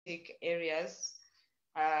areas.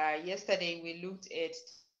 Yesterday, we looked at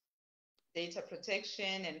data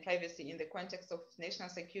protection and privacy in the context of national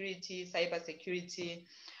security, cyber security.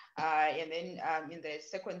 And then in the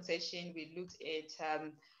second session, we looked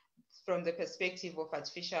at from the perspective of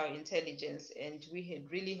artificial intelligence. And we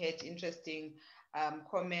had really had interesting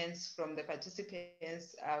comments from the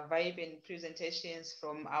participants, vibrant presentations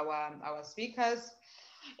from our speakers.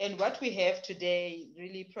 And what we have today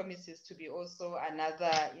really promises to be also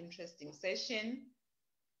another interesting session.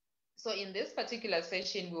 So in this particular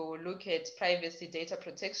session, we will look at privacy data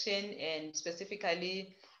protection and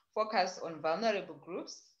specifically focus on vulnerable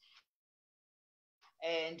groups.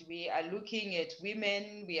 And we are looking at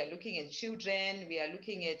women, we are looking at children, we are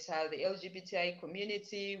looking at the LGBTI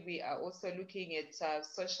community, we are also looking at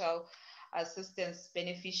social assistance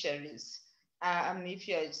beneficiaries. If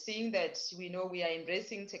you're seeing that, we know we are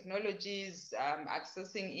embracing technologies,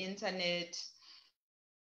 accessing internet,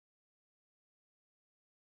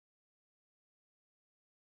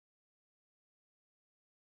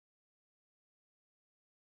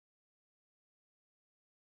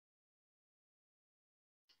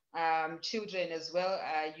 children as well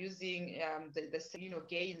are using the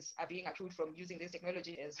gains are being accrued from using this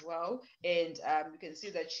technology as well. And you can see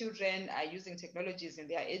that children are using technologies in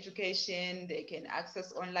their education. They can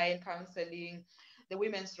access online counseling. The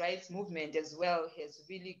women's rights movement as well has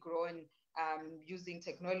really grown using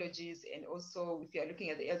technologies. And also, if you're looking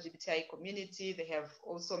at the LGBTI community, they have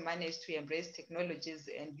also managed to embrace technologies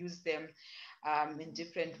and use them in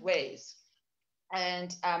different ways.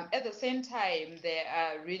 And at the same time, there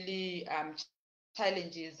are really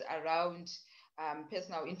challenges around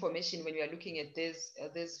personal information when we are looking at these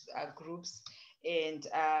groups. And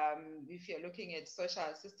if you're looking at social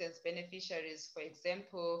assistance beneficiaries, for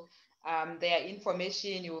example, their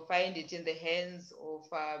information, you will find it in the hands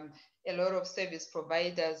of a lot of service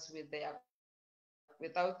providers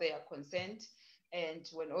without their consent. And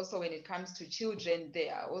when it comes to children, they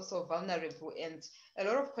are also vulnerable. And a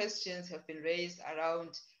lot of questions have been raised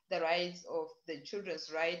around the rights of the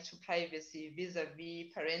children's right to privacy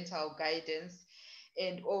vis-a-vis parental guidance,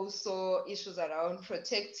 and also issues around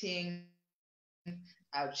protecting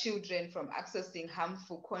children from accessing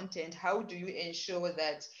harmful content. How do you ensure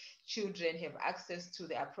that children have access to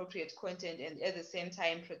the appropriate content and at the same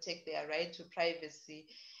time protect their right to privacy?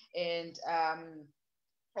 And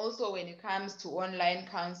also, when it comes to online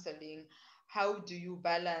counseling, how do you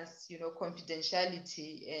balance,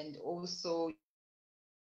 confidentiality and also,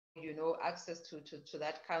 access to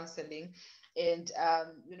that counseling? And,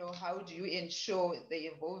 how do you ensure the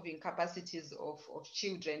evolving capacities of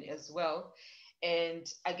children as well? And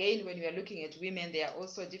again, when we are looking at women, there are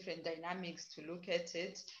also different dynamics to look at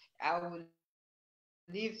it. I will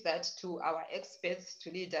leave that to our experts to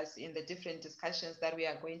lead us in the different discussions that we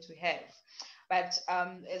are going to have. But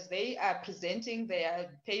as they are presenting their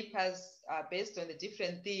papers based on the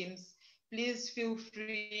different themes, please feel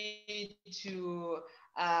free to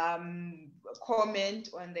comment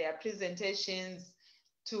on their presentations,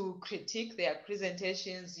 to critique their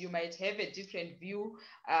presentations. You might have a different view.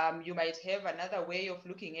 You might have another way of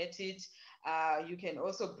looking at it. You can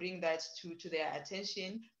also bring that to their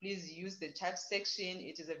attention. Please use the chat section.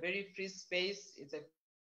 It is a very free space. It's a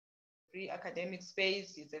free academic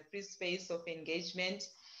space. It's a free space of engagement.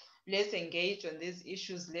 Let's engage on these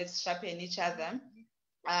issues. Let's sharpen each other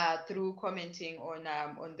through commenting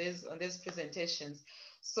on these presentations.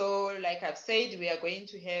 So, like I've said, we are going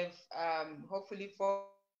to have hopefully 4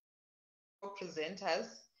 presenters.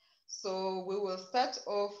 So we will start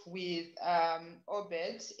off with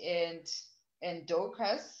Obed and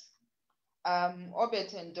Dorcas.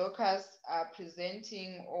 Obed and Dorcas are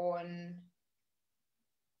presenting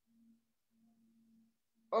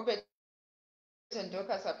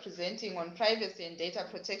on privacy and data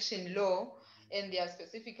protection law, and they are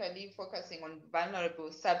specifically focusing on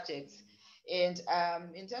vulnerable subjects. And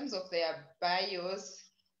in terms of their bios,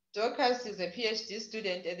 Dorcas is a PhD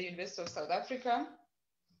student at the University of South Africa,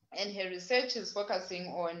 and her research is focusing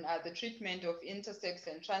on the treatment of intersex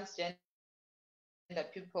and transgender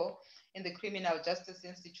people in the criminal justice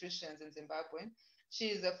institutions in Zimbabwe. She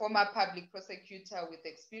is a former public prosecutor with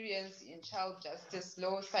experience in child justice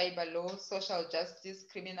law, cyber law, social justice,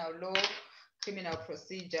 criminal law, criminal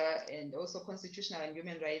procedure, and also constitutional and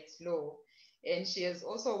human rights law. And she has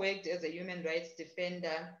also worked as a human rights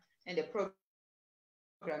defender and a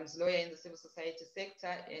programs lawyer in the civil society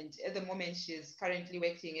sector. And at the moment, she is currently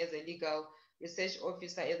working as a legal research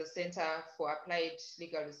officer at the Center for Applied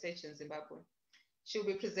Legal Research in Zimbabwe. She'll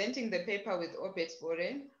be presenting the paper with Obed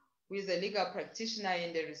Bore, who is a legal practitioner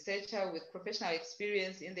and a researcher with professional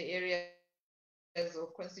experience in the areas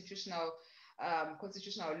of constitutional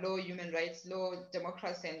law, human rights law,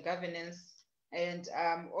 democracy and governance. And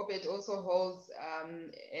Obed also holds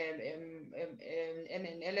an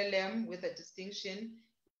LLM with a distinction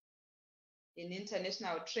in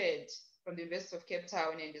international trade from the University of Cape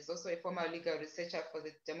Town, and is also a former legal researcher for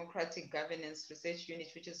the Democratic Governance Research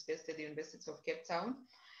Unit, which is based at the University of Cape Town.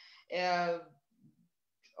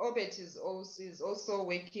 Obed is also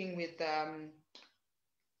working with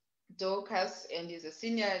Dorcas and is a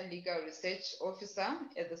senior legal research officer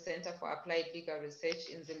at the Center for Applied Legal Research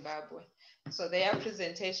in Zimbabwe. So their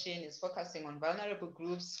presentation is focusing on vulnerable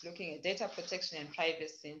groups, looking at data protection and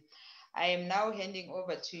privacy. I am now handing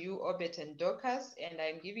over to you, Obed and Dorcas, and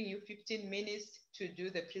I'm giving you 15 minutes to do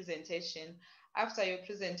the presentation. After your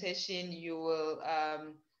presentation, you will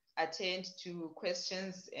attend to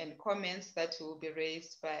questions and comments that will be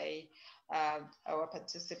raised by our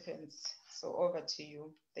participants. So over to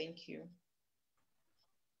you. Thank you.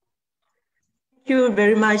 Thank you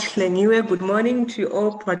very much, Leniwe. Good morning to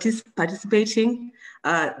all participating.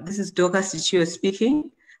 This is Dorcas Chichio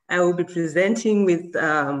speaking. I will be presenting with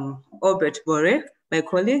Obed Bore, my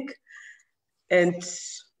colleague. And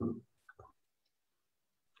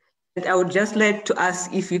I would just like to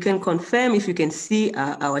ask if you can confirm if you can see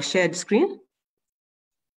our shared screen.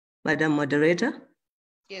 Madam Moderator.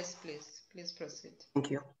 Yes, please. Please proceed. Thank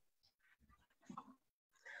you.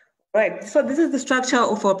 Right, so this is the structure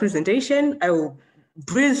of our presentation. I will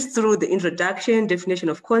breeze through the introduction, definition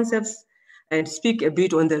of concepts, and speak a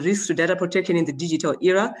bit on the risks to data protection in the digital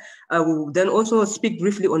era. I will then also speak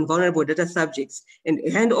briefly on vulnerable data subjects and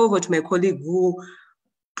hand over to my colleague who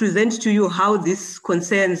presents to you how this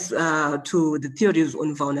concerns to the theories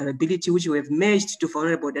on vulnerability, which we have merged to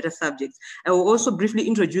vulnerable data subjects. I will also briefly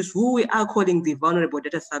introduce who we are calling the vulnerable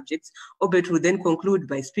data subjects. Obed will then conclude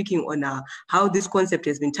by speaking on how this concept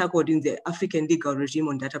has been tackled in the African legal regime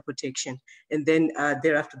on data protection. And then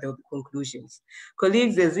thereafter, there will be conclusions.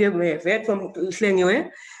 Colleagues, as you may have heard from Leniwe,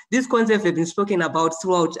 this concept has been spoken about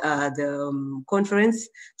throughout the conference.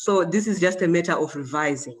 So this is just a matter of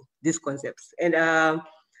revising these concepts. And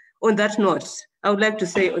on that note, I would like to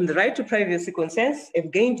say on the right to privacy concerns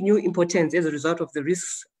have gained new importance as a result of the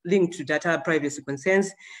risks linked to data privacy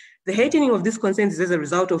concerns. The heightening of these concerns is as a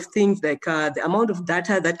result of things like the amount of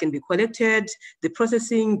data that can be collected, the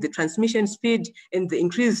processing, the transmission speed, and the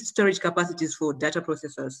increased storage capacities for data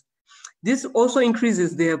processors. This also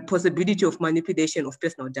increases the possibility of manipulation of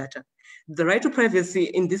personal data. The right to privacy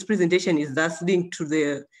in this presentation is thus linked to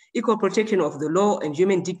the equal protection of the law and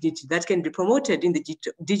human dignity that can be promoted in the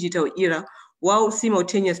digital era, while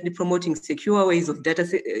simultaneously promoting secure ways of data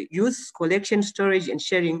use, collection, storage, and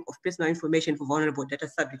sharing of personal information for vulnerable data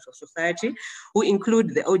subjects of society, who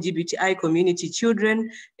include the LGBTI community,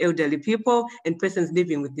 children, elderly people, and persons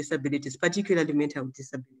living with disabilities, particularly mental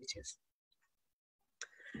disabilities.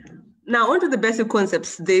 Now, onto the basic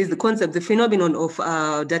concepts. There is the concept, the phenomenon of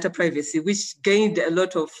data privacy, which gained a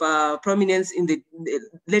lot of prominence in the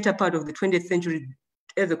later part of the 20th century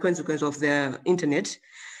as a consequence of the internet.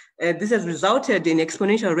 This has resulted in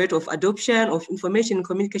exponential rate of adoption of information and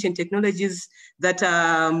communication technologies that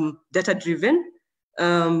are data-driven.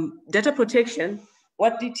 Data protection,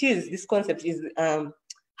 what it is, this concept is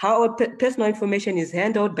how personal information is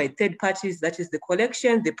handled by third parties, that is the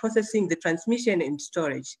collection, the processing, the transmission, and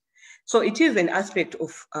storage. So it is an aspect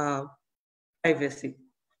of privacy.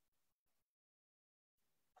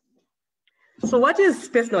 So what is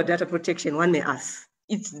personal data protection, one may ask?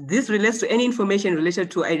 This relates to any information related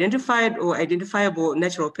to identified or identifiable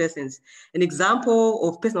natural persons. An example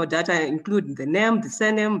of personal data include the name, the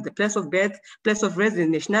surname, the place of birth, place of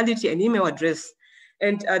residence, nationality, and email address.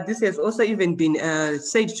 And this has also even been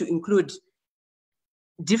said to include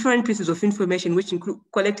different pieces of information which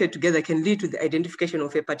collected together can lead to the identification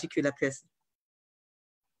of a particular person.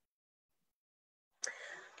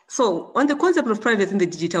 So on the concept of privacy in the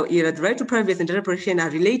digital era, the right to privacy and data protection are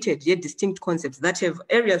related yet distinct concepts that have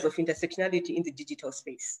areas of intersectionality in the digital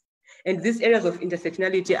space. And these areas of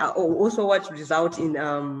intersectionality are also what result in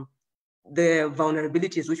the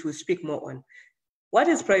vulnerabilities, which we'll speak more on. What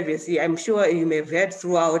is privacy? I'm sure you may have heard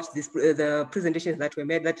throughout the presentations that were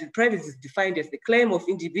made that privacy is defined as the claim of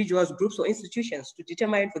individuals, groups, or institutions to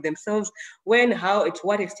determine for themselves when, how, and to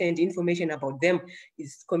what extent information about them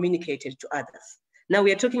is communicated to others. Now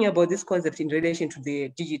we are talking about this concept in relation to the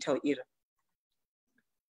digital era.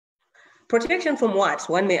 Protection from what,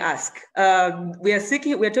 one may ask? We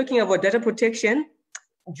are talking about data protection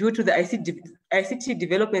due to the ICT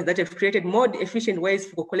developments that have created more efficient ways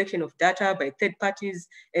for collection of data by third parties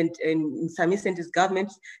and in some instances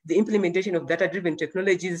governments, the implementation of data-driven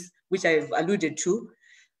technologies, which I've alluded to.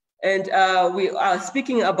 And we are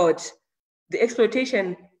speaking about the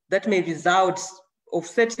exploitation that may result of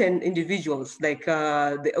certain individuals, like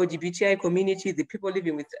the LGBTI community, the people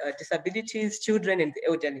living with disabilities, children, and the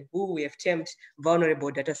elderly, who we have termed vulnerable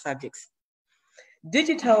data subjects.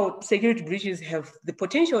 Digital security breaches have the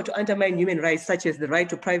potential to undermine human rights, such as the right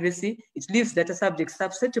to privacy. It leaves data subjects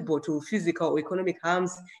susceptible to physical or economic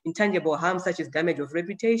harms, intangible harms such as damage of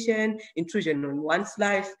reputation, intrusion on one's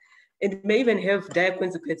life, and may even have dire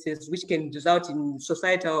consequences, which can result in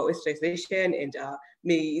societal ostracization and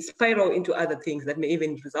may spiral into other things that may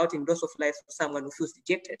even result in loss of life for someone who feels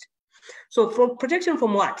dejected. So from protection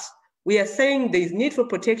from what? We are saying there is need for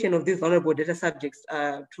protection of these vulnerable data subjects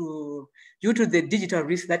due to the digital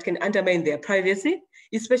risks that can undermine their privacy,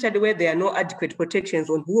 especially where there are no adequate protections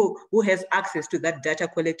on who has access to that data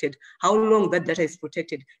collected, how long that data is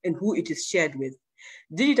protected, and who it is shared with.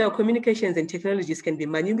 Digital communications and technologies can be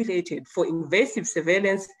manipulated for invasive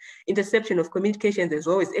surveillance, interception of communications, as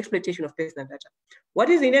well as exploitation of personal data. What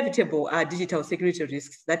is inevitable are digital security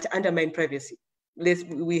risks that undermine privacy.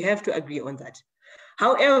 We have to agree on that.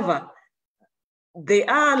 However, there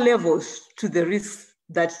are levels to the risks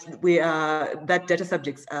that that data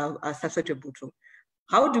subjects are susceptible to.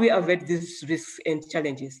 How do we avoid these risks and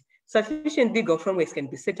challenges? Sufficient legal frameworks can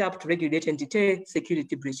be set up to regulate and deter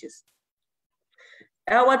security breaches.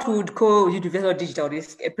 What we would call universal digital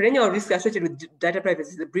risk, a perennial risk associated with data privacy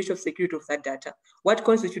is the breach of security of that data. What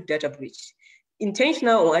constitutes data breach?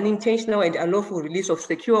 Intentional or unintentional and unlawful release of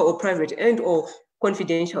secure or private and/or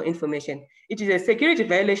confidential information. It is a security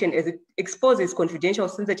violation as it exposes confidential,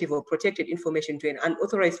 sensitive, or protected information to an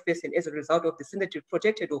unauthorized person as a result of the sensitive,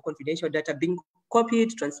 protected, or confidential data being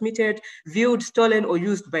copied, transmitted, viewed, stolen, or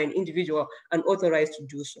used by an individual unauthorized to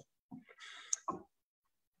do so.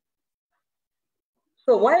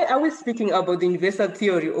 So why are we speaking about the universal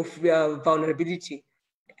theory of vulnerability?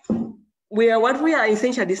 What we are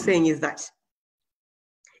essentially saying is that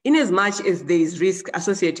in as much as there is risk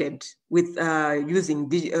associated with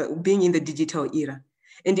being in the digital era,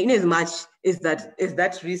 and in as much as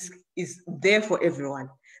that risk is there for everyone,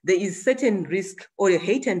 there is certain risk or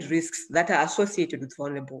heightened risks that are associated with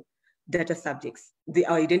vulnerable data subjects. They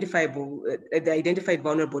are identified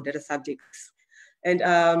vulnerable data subjects.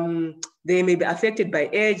 And they may be affected by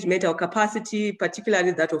age, mental capacity,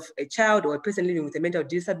 particularly that of a child or a person living with a mental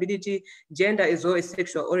disability, gender, as well as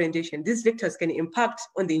sexual orientation. These vectors can impact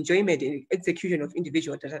on the enjoyment and execution of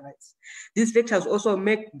individual data rights. These vectors also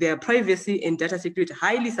make their privacy and data security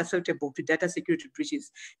highly susceptible to data security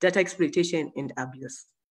breaches, data exploitation, and abuse.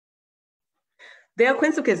 There are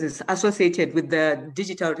consequences associated with the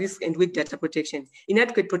digital risk and with data protection.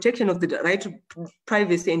 Inadequate protection of the right to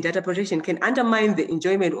privacy and data protection can undermine the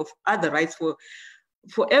enjoyment of other rights for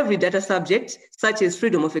every data subject, such as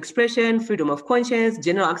freedom of expression, freedom of conscience,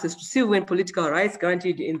 general access to civil and political rights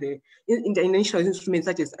guaranteed in the international instruments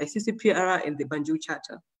such as ICCPR and the Banjul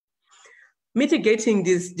Charter. Mitigating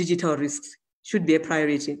these digital risks should be a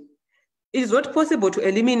priority. It is not possible to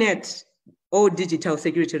eliminate all digital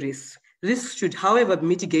security risks. Risks should, however, be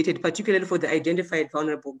mitigated, particularly for the identified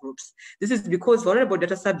vulnerable groups. This is because vulnerable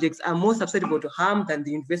data subjects are more susceptible to harm than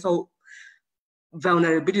the universal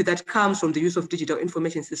vulnerability that comes from the use of digital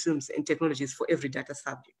information systems and technologies for every data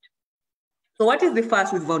subject. So what is the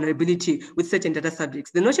first with vulnerability with certain data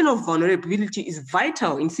subjects? The notion of vulnerability is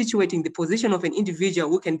vital in situating the position of an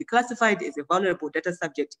individual who can be classified as a vulnerable data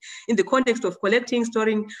subject in the context of collecting,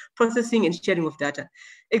 storing, processing, and sharing of data.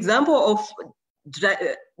 Example of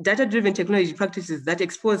data-driven technology practices that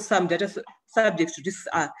expose some data subjects to risks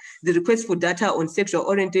are the request for data on sexual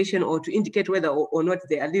orientation or to indicate whether or not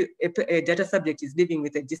a data subject is living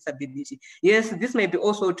with a disability. Yes, this may be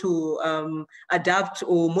also to adapt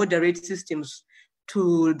or moderate systems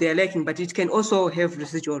to their liking, but it can also have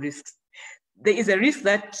residual risks. There is a risk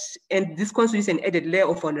that, and this constitutes an added layer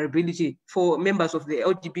of vulnerability for members of the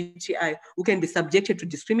LGBTI who can be subjected to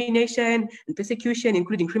discrimination and persecution,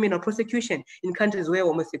 including criminal prosecution in countries where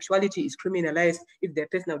homosexuality is criminalized if their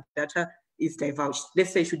personal data is divulged.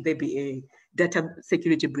 Let's say, should there be a data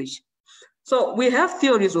security breach? So we have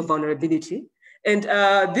theories of vulnerability,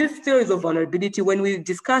 and these theories of vulnerability, when we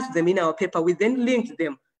discuss them in our paper, we then link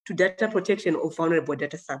them to data protection of vulnerable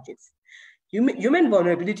data subjects. Human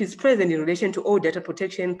vulnerability is present in relation to all data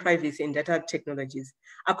protection, privacy, and data technologies.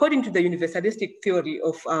 According to the universalistic theory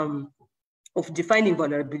of defining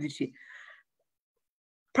vulnerability,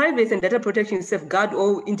 privacy and data protection safeguard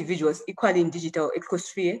all individuals equally in digital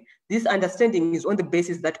ecosphere. This understanding is on the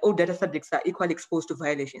basis that all data subjects are equally exposed to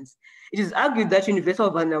violations. It is argued that universal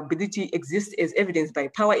vulnerability exists as evidenced by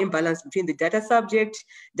power imbalance between the data subject,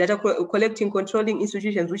 data collecting, controlling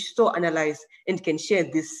institutions which store, analyze, and can share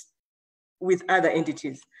this with other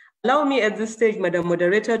entities. Allow me at this stage, Madam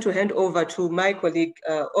Moderator, to hand over to my colleague,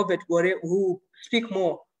 Obed Bore, who will speak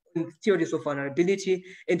more on theories of vulnerability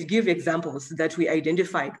and give examples that we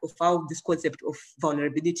identified of how this concept of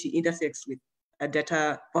vulnerability intersects with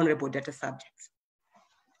vulnerable data subjects.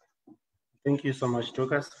 Thank you so much,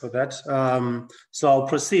 Dorcas, for that. So I'll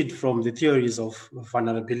proceed from the theories of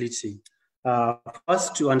vulnerability.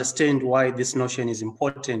 First, to understand why this notion is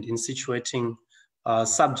important in situating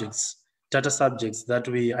data subjects that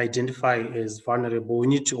we identify as vulnerable, we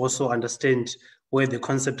need to also understand where the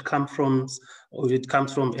concept comes from,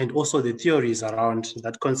 and also the theories around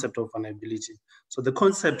that concept of vulnerability. So the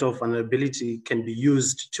concept of vulnerability can be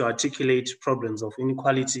used to articulate problems of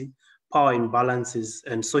inequality, power imbalances,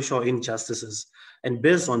 and social injustices. And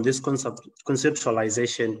based on this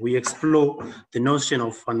conceptualization, we explore the notion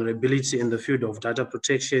of vulnerability in the field of data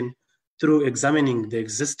protection through examining the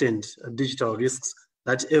existent digital risks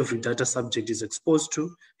that every data subject is exposed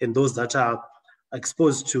to, and those that are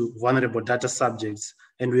exposed to vulnerable data subjects.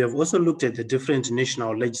 And we have also looked at the different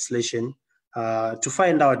national legislation to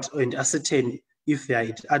find out and ascertain if they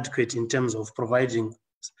are adequate in terms of providing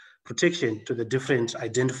protection to the different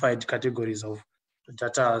identified categories of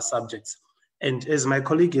data subjects. And as my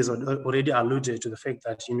colleague has already alluded to the fact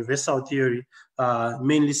that universal theory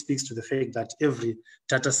mainly speaks to the fact that every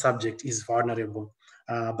data subject is vulnerable.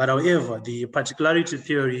 But however, the particularity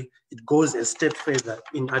theory, it goes a step further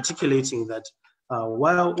in articulating that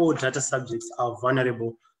while all data subjects are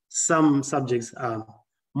vulnerable, some subjects are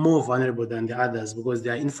more vulnerable than the others because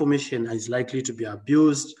their information is likely to be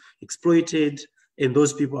abused, exploited, and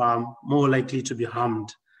those people are more likely to be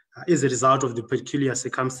harmed as a result of the peculiar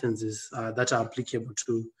circumstances that are applicable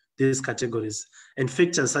to these categories. And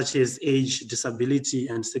factors such as age, disability,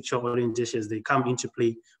 and sexual orientations, they come into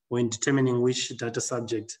play when determining which data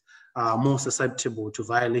subjects are more susceptible to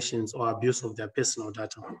violations or abuse of their personal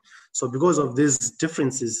data. So because of these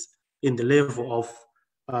differences in the level of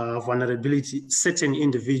vulnerability, certain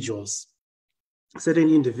individuals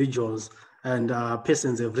and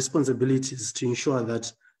persons have responsibilities to ensure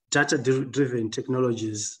that data-driven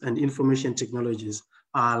technologies and information technologies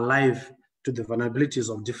are alive to the vulnerabilities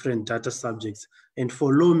of different data subjects. And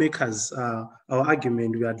for lawmakers, our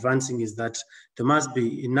argument we're advancing is that there must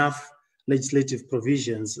be enough legislative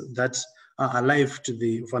provisions that are alive to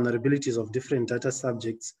the vulnerabilities of different data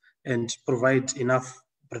subjects and provide enough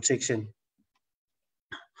protection.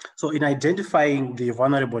 So in identifying the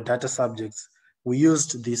vulnerable data subjects, we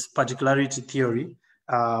used this particularity theory,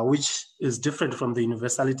 which is different from the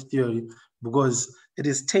universality theory because it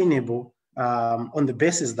is tenable on the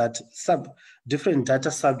basis that different data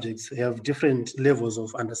subjects have different levels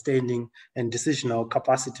of understanding and decisional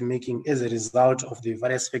capacity making as a result of the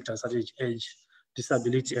various factors such as age,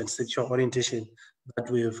 disability, and sexual orientation that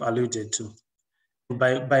we have alluded to.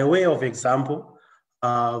 By way of example,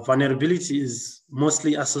 vulnerability is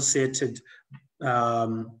mostly associated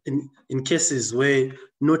in cases where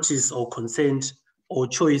notice or consent or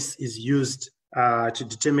choice is used to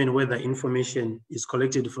determine whether information is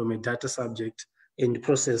collected from a data subject and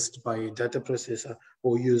processed by a data processor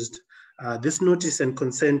or used. This notice and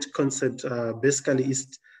consent concept basically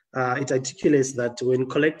it articulates that when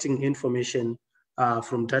collecting information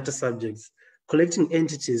from data subjects, collecting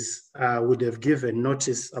entities would have given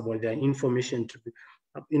notice about their information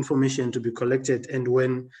to be collected, and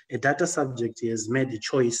when a data subject has made a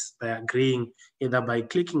choice by agreeing, either by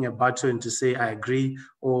clicking a button to say I agree,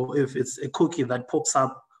 or if it's a cookie that pops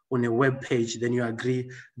up on a web page, then you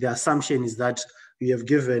agree. The assumption is that you have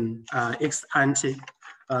given ex ante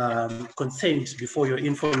consent before your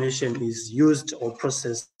information is used or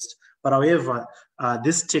processed. But however,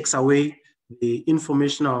 this takes away the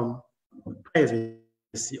informational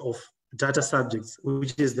privacy of data subjects,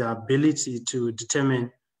 which is the ability to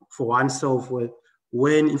determine for oneself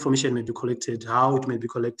when information may be collected, how it may be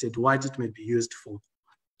collected, what it may be used for.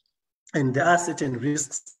 And there are certain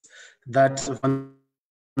risks that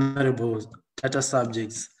vulnerable data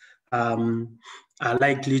subjects are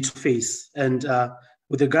likely to face. And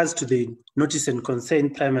with regards to the notice and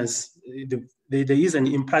consent premise, there is an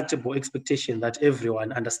impractical expectation that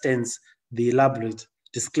everyone understands the elaborate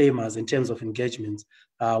disclaimers in terms of engagement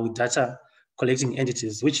with data collecting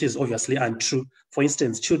entities, which is obviously untrue. For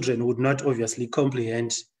instance, children would not obviously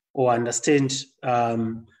comprehend or understand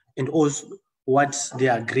and also what they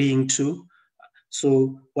are agreeing to.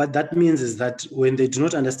 So what that means is that when they do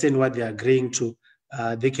not understand what they are agreeing to,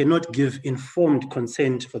 they cannot give informed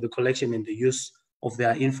consent for the collection and the use of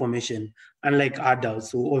their information, unlike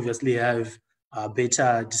adults who obviously have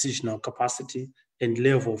better decisional capacity and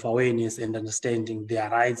level of awareness and understanding their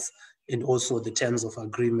rights and also the terms of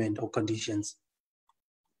agreement or conditions.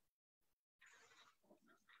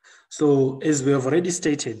 So as we have already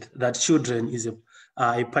stated that children is a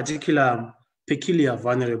peculiar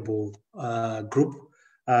vulnerable group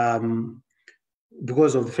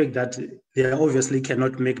because of the fact that they obviously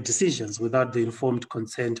cannot make decisions without the informed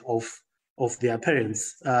consent of their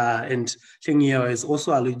parents. And Shengya has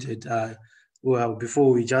also alluded, well,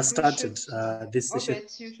 before we just started this session.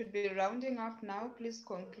 Obed, you should be rounding up now. Please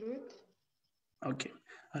conclude. Okay,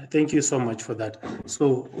 thank you so much for that.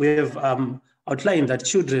 So we have outlined that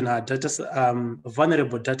children are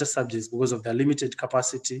vulnerable data subjects because of their limited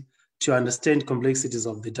capacity to understand complexities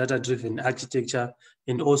of the data-driven architecture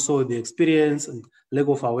and also the experience and lack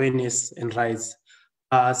of awareness and rights.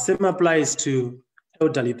 Same applies to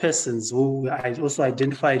elderly persons who are also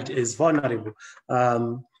identified as vulnerable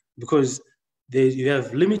because you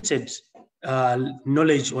have limited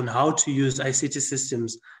knowledge on how to use ICT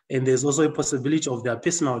systems, and there's also a possibility of their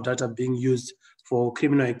personal data being used for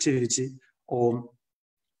criminal activity or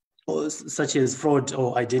such as fraud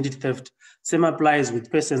or identity theft. Same applies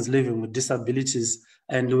with persons living with disabilities,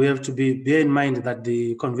 and we have to bear in mind that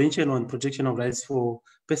the Convention on Protection of Rights for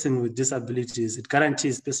Persons with Disabilities, it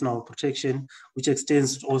guarantees personal protection, which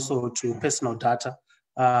extends also to personal data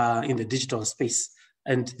in the digital space.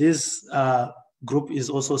 And this group is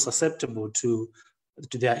also susceptible to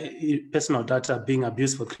their personal data being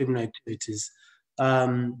abused for criminal activities.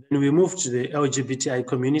 When we move to the LGBTI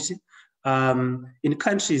community, in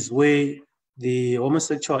countries where the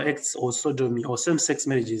homosexual acts or sodomy or same-sex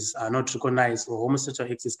marriages are not recognized or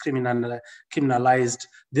homosexual acts is criminalized,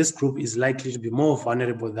 this group is likely to be more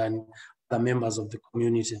vulnerable than the members of the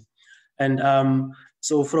community. And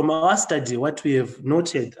so from our study, what we have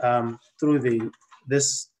noted through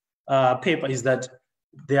this paper is that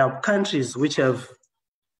there are countries which have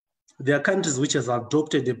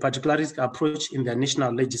adopted a particularistic approach in their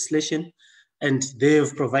national legislation, and they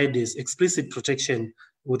have provided explicit protection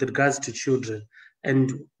with regards to children.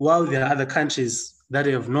 And while there are other countries that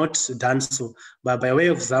have not done so, but by way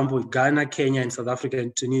of example, Ghana, Kenya, and South Africa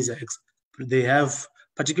and Tunisia, they have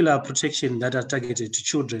particular protection that are targeted to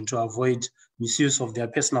children to avoid misuse of their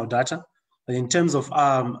personal data. But in terms of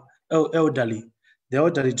elderly, the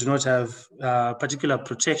elderly do not have particular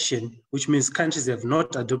protection, which means countries have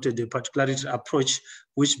not adopted a particular approach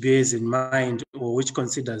which bears in mind or which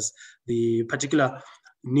considers the particular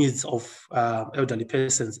needs of elderly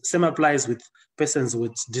persons. Same applies with persons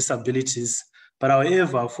with disabilities. But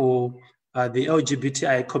however, for the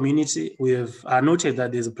LGBTI community, we have noted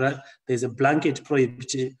that there's a blanket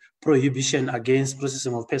prohibition against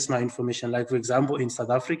processing of personal information, like for example, in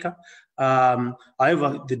South Africa.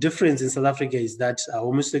 However, the difference in South Africa is that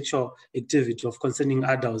homosexual activity of concerning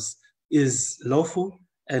adults is lawful,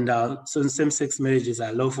 and so same-sex marriages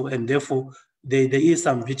are lawful, and therefore there is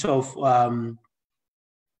some bit of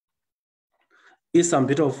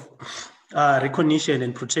recognition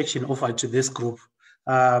and protection offered to this group.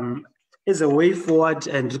 As a way forward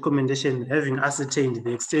and recommendation, having ascertained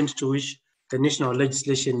the extent to which the national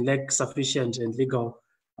legislation lacks sufficient and legal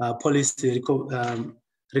policy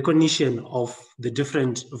recognition of the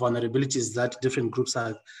different vulnerabilities that different groups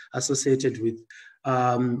are associated with,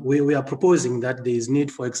 we are proposing that there is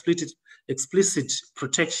need for explicit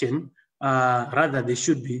protection. Rather, there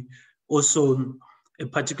should be also a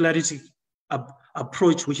particularity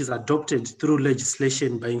approach which is adopted through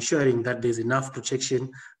legislation by ensuring that there's enough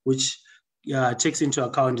protection which takes into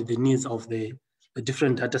account the needs of the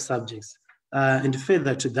different data subjects. And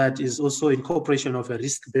further to that is also incorporation of a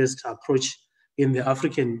risk-based approach in the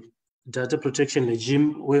African data protection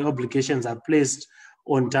regime, where obligations are placed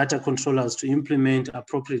on data controllers to implement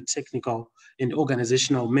appropriate technical and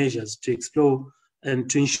organizational measures to explore and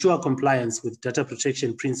to ensure compliance with data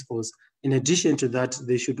protection principles. In addition to that,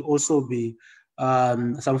 there should also be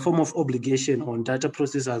some form of obligation on data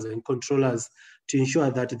processors and controllers to ensure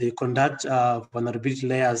that they conduct vulnerability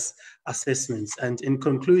layers assessments. And in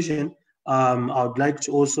conclusion, I would like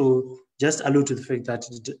to also just allude to the fact that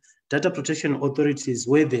data protection authorities,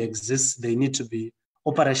 where they exist, they need to be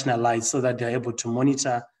operationalized so that they're able to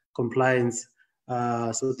monitor compliance.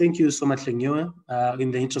 So thank you so much, Lengiwe.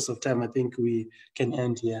 In the interest of time, I think we can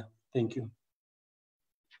end here. Thank you.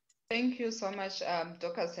 Thank you so much,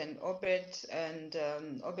 Dorcas and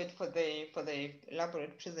Obed, for the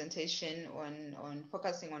elaborate presentation on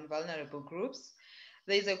focusing on vulnerable groups.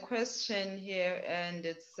 There's a question here, and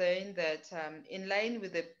it's saying that in line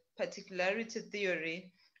with the particularity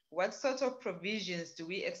theory, what sort of provisions do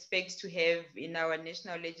we expect to have in our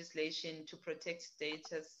national legislation to protect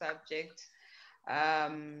data subjects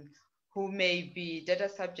who may be data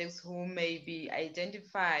subjects who may be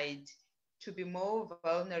identified to be more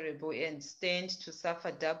vulnerable and stand to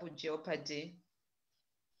suffer double jeopardy,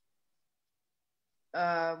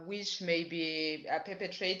 which may be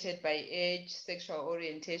perpetrated by age, sexual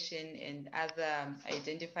orientation, and other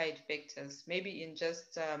identified factors. Maybe in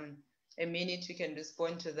just a minute you can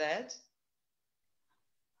respond to that.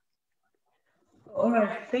 All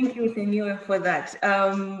right, thank you, Senor, for that.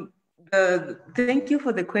 Thank you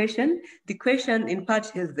for the question. The question in part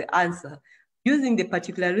has the answer. Using the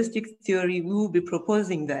particularistic theory, we will be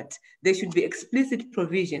proposing that there should be explicit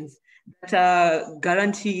provisions that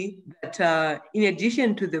guarantee that in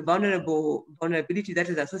addition to the vulnerability that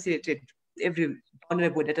is associated with every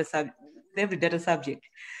vulnerable data subject,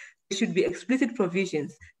 there should be explicit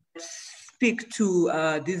provisions that speak to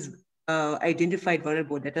these identified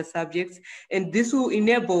vulnerable data subjects, and this will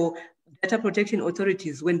enable data protection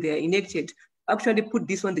authorities, when they are enacted, actually put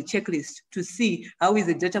this on the checklist to see how is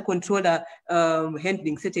the data controller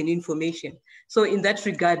handling certain information. So in that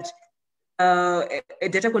regard, a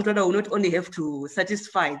data controller will not only have to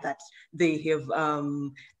satisfy that they have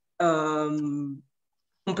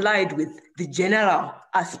complied with the general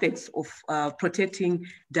aspects of protecting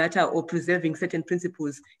data or preserving certain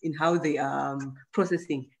principles in how they are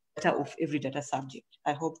processing data of every data subject.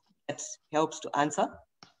 I hope that helps to answer.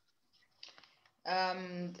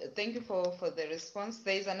 Thank you for the response.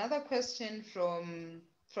 There is another question from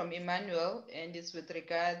Emmanuel, and it's with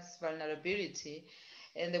regards vulnerability.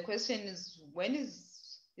 And the question is, when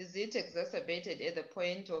is it exacerbated at the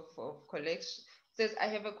point of collection? It says, I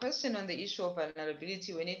have a question on the issue of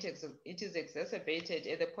vulnerability when it is exacerbated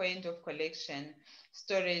at the point of collection,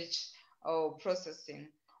 storage, or processing.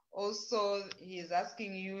 Also, he is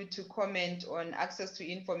asking you to comment on access to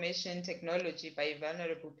information technology by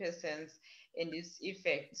vulnerable persons and its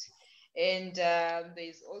effect. And there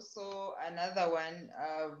is also another one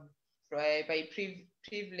by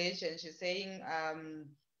privilege, and she's saying,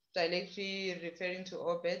 directly referring to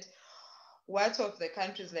Obed, what of the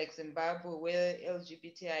countries like Zimbabwe where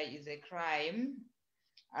LGBTI is a crime,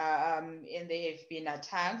 and they have been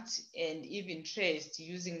attacked and even traced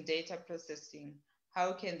using data processing?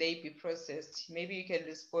 How can they be processed? Maybe you can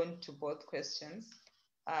respond to both questions,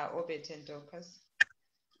 Obed and Dorcas.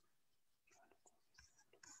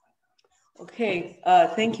 Okay,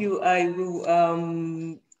 thank you. I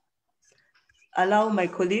will allow my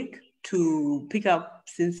colleague to pick up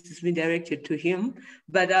since it's been directed to him.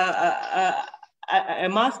 But I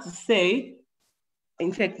must say,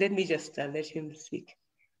 in fact, let me just let him speak.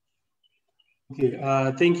 Okay,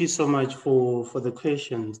 thank you so much for the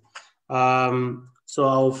questions. So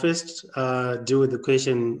I'll first deal with the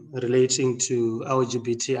question relating to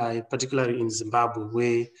LGBTI, particularly in Zimbabwe,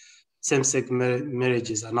 where same-sex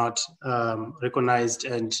marriages are not recognized,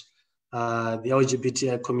 and the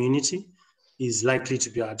LGBTI community is likely to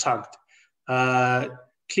be attacked.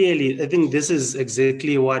 Clearly, I think this is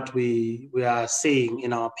exactly what we are saying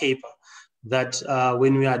in our paper, that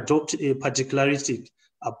when we adopt a particularistic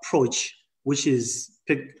approach, which is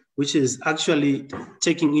actually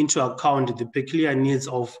taking into account the peculiar needs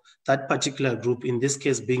of that particular group, in this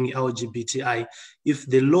case being LGBTI, if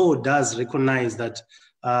the law does recognize that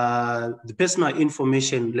the personal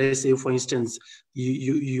information, let's say, for instance,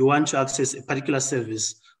 you want to access a particular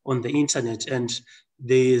service on the internet and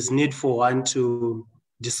there is need for one to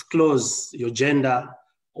disclose your gender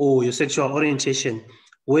or your sexual orientation,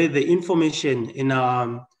 where the information in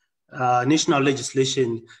our national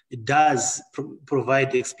legislation, it does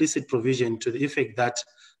provide explicit provision to the effect that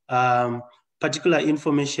particular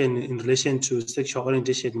information in relation to sexual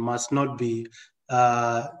orientation must not be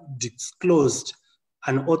disclosed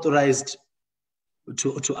unauthorized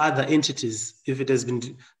to other entities if it has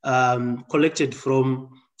been collected from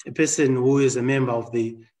a person who is a member of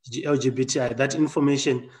the LGBTI. That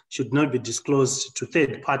information should not be disclosed to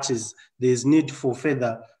third parties. There is need for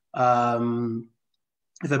further,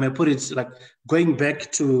 if I may put it, like going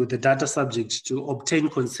back to the data subject to obtain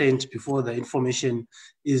consent before the information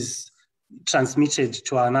is transmitted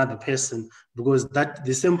to another person, because that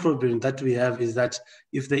the same problem that we have is that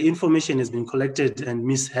if the information has been collected and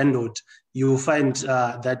mishandled, you will find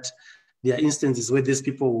that there are instances where these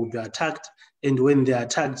people will be attacked, and when they are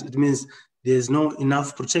attacked, it means there's no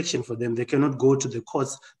enough protection for them. They cannot go to the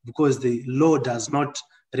courts because the law does not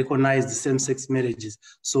recognize the same-sex marriages.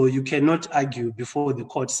 So you cannot argue before the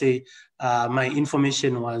court, say, my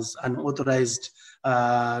information was unauthorized,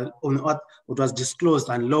 it was disclosed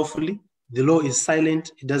unlawfully. The law is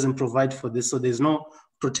silent, it doesn't provide for this, so there's no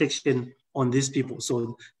protection on these people.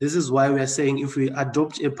 So this is why we are saying if we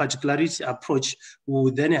adopt a particularity approach, we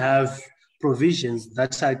will then have provisions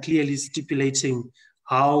that are clearly stipulating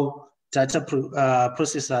how data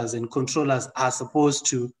processors and controllers are supposed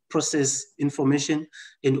to process information,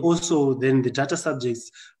 and also then the data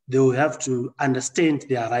subjects, they will have to understand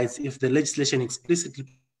their rights if the legislation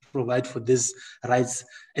explicitly provide for these rights.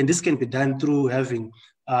 And this can be done through having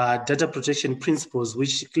data protection principles,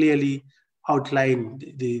 which clearly outline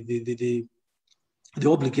the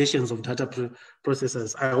obligations of data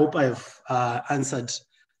processors. I hope I've answered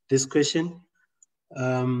this question.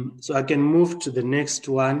 So I can move to the next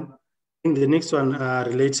one. In the next one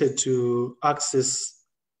related to access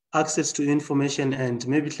to information, and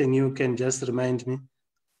maybe Tleng, you can just remind me.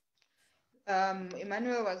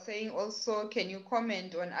 Emmanuel was saying also, can you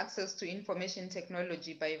comment on access to information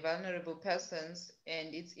technology by vulnerable persons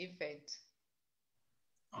and its effect?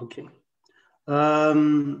 Okay.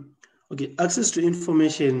 Okay, access to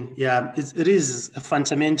information, yeah, it is a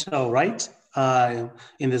fundamental right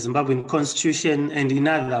in the Zimbabwean constitution and in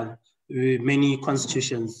other many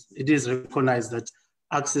constitutions. It is recognized that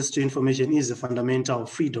access to information is a fundamental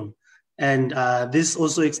freedom. And this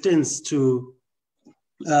also extends to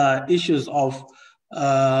issues of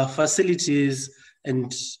facilities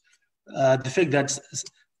and the fact that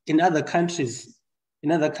in other countries,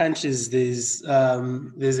 there's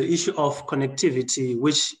an issue of connectivity,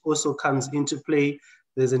 which also comes into play.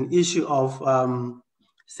 There's an issue of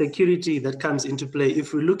security that comes into play.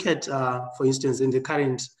 If we look at, for instance, in the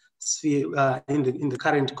current sphere, in the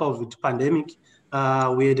current COVID pandemic,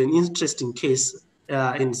 we had an interesting case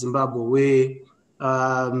in Zimbabwe where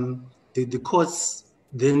the courts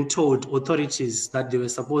then told authorities that they were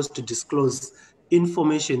supposed to disclose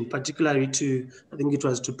information, particularly to, I think it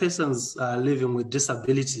was to persons living with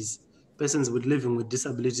disabilities, on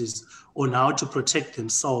how to protect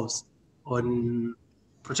themselves, from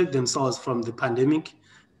the pandemic.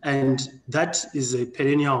 And that is a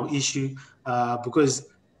perennial issue because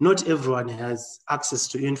not everyone has access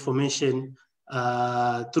to information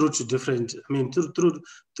through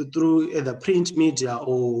either print media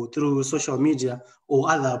or through social media or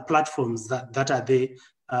other platforms that are there.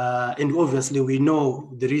 And obviously we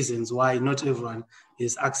know the reasons why not everyone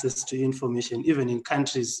has access to information. Even in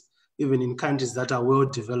countries that are well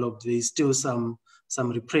developed, there is still some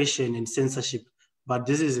repression and censorship. But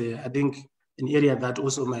this is I think an area that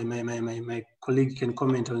also my colleague can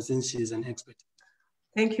comment on, since she is an expert.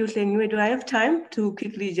 Thank you, Tleng. Do I have time to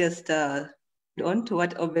quickly just on to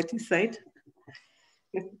what Obeti said?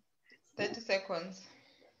 30 seconds.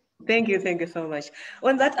 Thank you so much.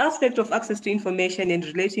 On that aspect of access to information and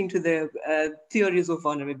relating to the theories of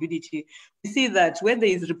vulnerability, we see that where there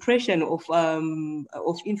is repression of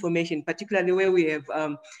information, particularly where we have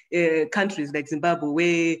countries like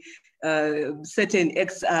Zimbabwe, where certain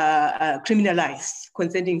acts are criminalized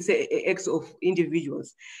concerning acts of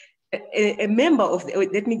individuals. A member of the,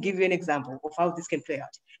 let me give you an example of how this can play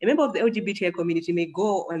out. A member of the LGBTI community may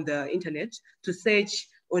go on the internet to search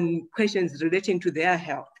on questions relating to their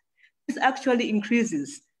health. This actually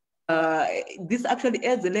increases, this actually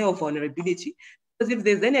adds a layer of vulnerability, because if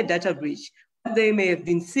there's any data breach, what they may have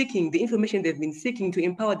been seeking, the information they've been seeking to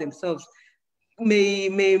empower themselves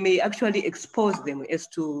may actually expose them as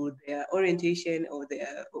to their orientation or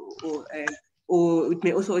their, or it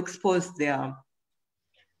may also expose their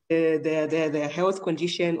health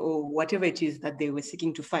condition or whatever it is that they were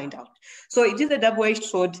seeking to find out. So it is a double-edged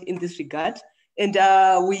sword in this regard. And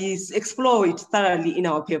we explore it thoroughly in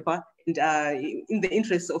our paper. And in the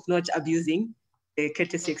interest of not abusing the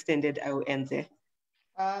courtesy extended, I will end there.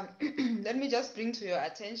 Let me just bring to your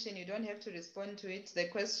attention, you don't have to respond to it, the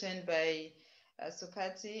question by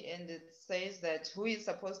Sukati, and it says that who is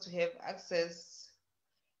supposed to have access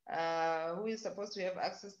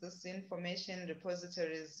to this information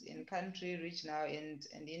repositories in country, regional, and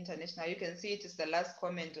international. You can see it is the last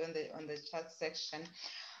comment on the chat section.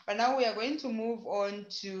 But now we are going to move on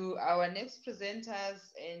to our next presenters,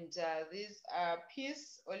 and these are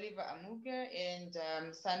Peace Oliver Amuga and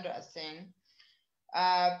Sandra Aseng.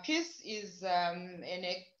 Peace is an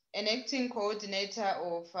acting coordinator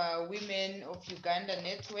of Women of Uganda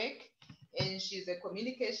Network, and she's a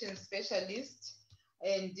communication specialist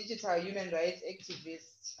and digital human rights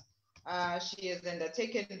activist. She has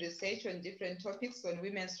undertaken research on different topics on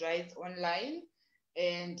women's rights online,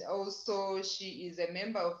 and also she is a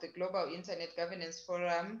member of the Global Internet Governance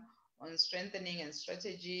Forum on Strengthening and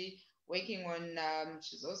Strategy, working on,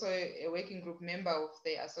 she's also a working group member of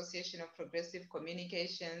the Association of Progressive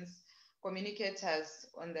Communicators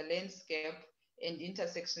on the Landscape and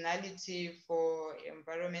Intersectionality for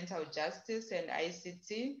Environmental Justice and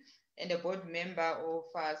ICT, and a board member of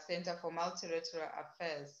Center for Multilateral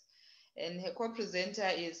Affairs. And her co-presenter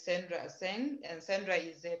is Sandra Aseng, and Sandra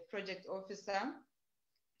is a project officer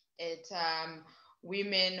at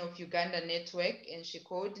Women of Uganda Network, and she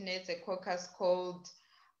coordinates a caucus called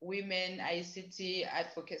Women ICT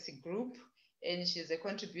Advocacy Group, and she's a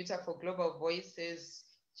contributor for Global Voices,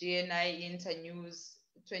 GNI Internews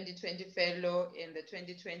 2020 Fellow, and the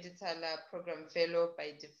 2020 Tala Program Fellow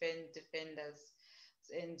by Defenders.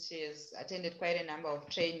 And she has attended quite a number of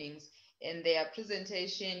trainings. And their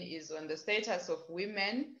presentation is on the status of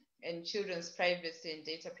women and children's privacy and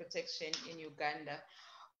data protection in Uganda.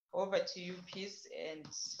 Over to you, Peace and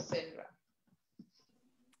Sandra.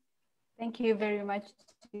 Thank you very much,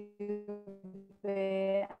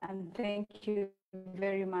 and thank you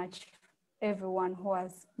very much everyone who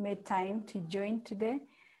has made time to join today.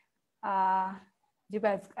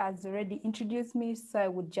 Juba has already introduced me, so I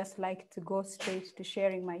would just like to go straight to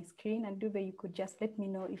sharing my screen. And Dube, you could just let me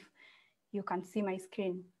know if you can see my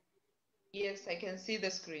screen. Yes, I can see the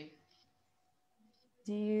screen.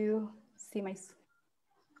 Do you see my?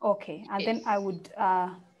 Okay, and yes. Then I would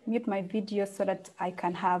mute my video so that I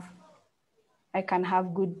can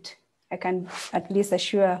at least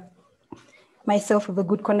assure myself of a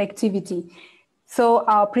good connectivity. So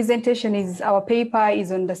our presentation is, our paper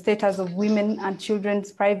is on the status of women and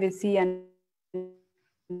children's privacy and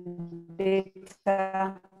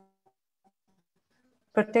data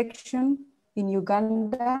protection in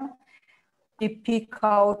Uganda. We pick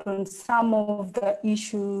out on some of the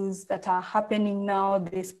issues that are happening now,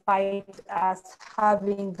 despite us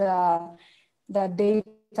having the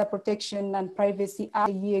data protection and privacy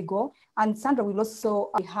a year ago. And Sandra will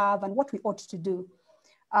also have and what we ought to do.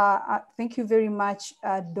 Thank you very much,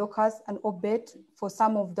 Dorcas and Obed, for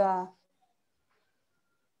some of the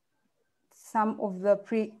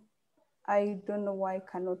I don't know why I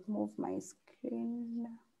cannot move my screen.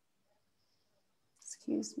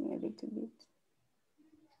 Excuse me a little bit.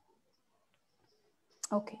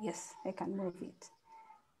 Okay, yes, I can move it.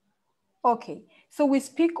 Okay, so we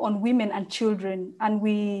speak on women and children, and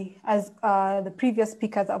we, as the previous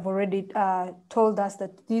speakers have already told us,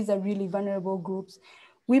 that these are really vulnerable groups.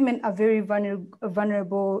 Women are very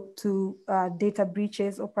vulnerable to data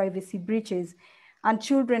breaches or privacy breaches, and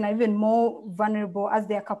children are even more vulnerable as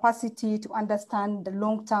their capacity to understand the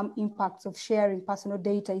long-term impacts of sharing personal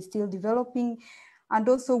data is still developing. And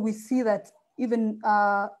also we see that even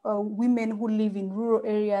women who live in rural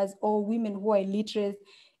areas or women who are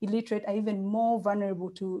illiterate are even more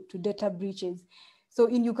vulnerable to data breaches. So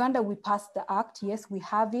in Uganda, we passed the act. Yes, we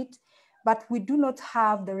have it, but we do not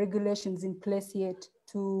have the regulations in place yet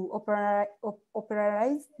to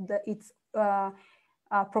operationalize its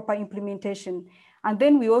proper implementation. And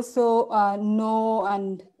then we also know,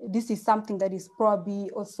 and this is something that is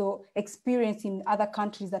probably also experienced in other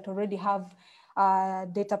countries that already have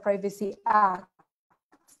data privacy act,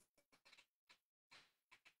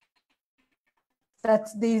 that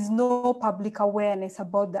there is no public awareness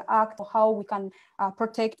about the act or how we can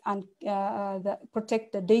protect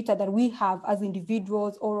the data that we have as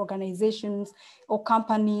individuals or organizations or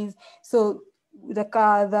companies. So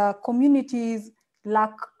the communities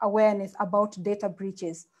lack awareness about data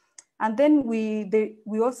breaches. And then we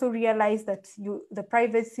also realize that the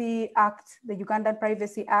Privacy Act, the Ugandan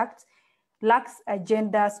Privacy Act, lacks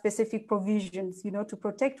gender-specific provisions, to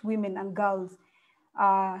protect women and girls.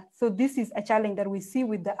 So this is a challenge that we see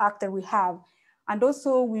with the act that we have. And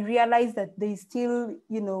also we realize that there is still,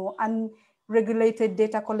 unregulated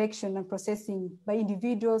data collection and processing by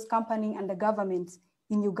individuals, companies, and the government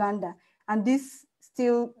in Uganda. And this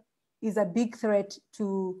still is a big threat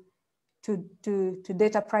to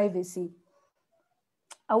data privacy.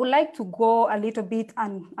 I would like to go a little bit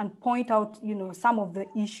and point out, some of the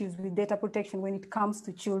issues with data protection when it comes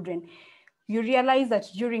to children. You realize that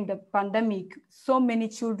during the pandemic, so many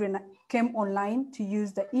children came online to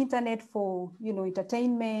use the internet for,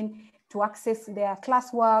 entertainment, to access their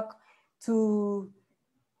classwork, to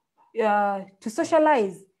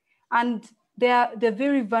socialize. And they're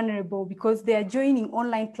very vulnerable because they are joining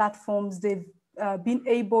online platforms. They've been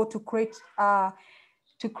able to create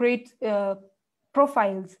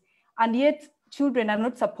profiles, and yet children are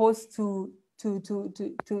not supposed to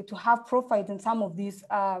have profiles in some of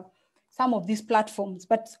these platforms.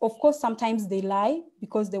 But of course, sometimes they lie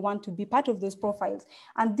because they want to be part of those profiles.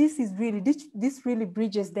 And this really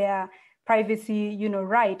bridges their privacy,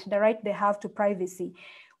 right, the right they have to privacy.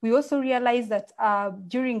 We also realize that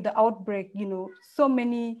during the outbreak, so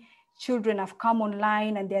many children have come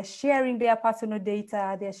online and they're sharing their personal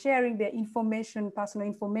data, they're sharing their personal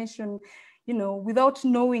information, without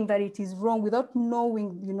knowing that it is wrong, without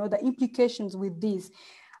knowing, the implications with this.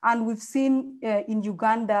 And we've seen in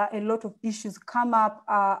Uganda, a lot of issues come up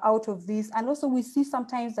out of this. And also we see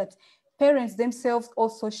sometimes that parents themselves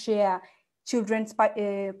also share children's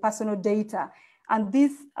personal data. And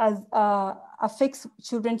this affects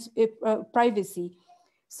children's privacy.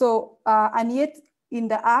 So, and yet in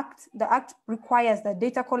the act requires that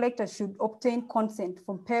data collectors should obtain consent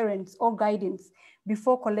from parents or guardians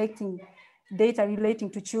before collecting data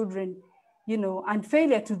relating to children, and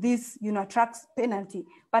failure to this, attracts penalty.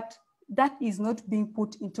 But that is not being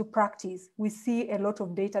put into practice. We see a lot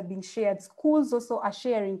of data being shared. Schools also are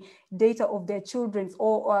sharing data of their children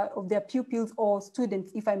or of their pupils or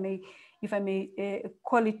students, if I may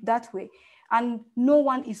call it that way. And no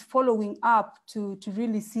one is following up to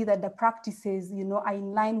really see that the practices, are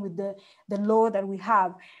in line with the law that we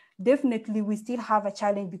have. Definitely, we still have a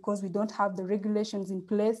challenge because we don't have the regulations in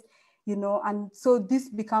place, and so this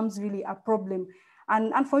becomes really a problem.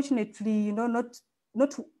 And unfortunately,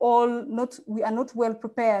 we are not well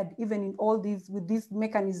prepared even in all these with this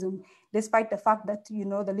mechanism, despite the fact that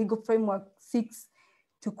the legal framework seeks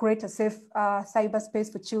to create a safe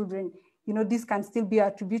cyberspace for children. This can still be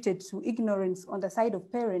attributed to ignorance on the side of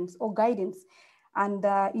parents or guidance and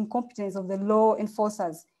incompetence of the law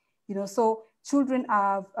enforcers. So children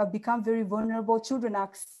have become very vulnerable. Children are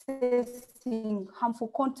accessing harmful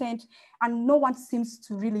content, and no one seems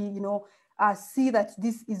to really, see that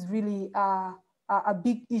this is really a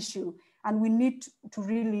big issue, and we need to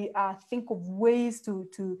really think of ways to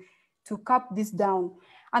cap this down.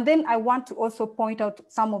 And then I want to also point out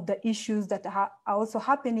some of the issues that are also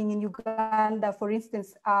happening in Uganda. For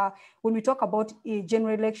instance, when we talk about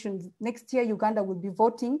general elections, next year Uganda will be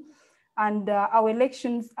voting, and our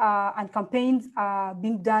elections and campaigns are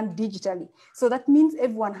being done digitally. So that means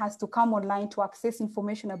everyone has to come online to access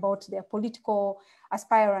information about their political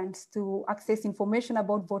aspirants, to access information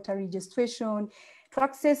about voter registration, to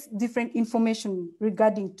access different information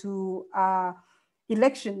regarding to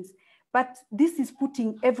elections. But this is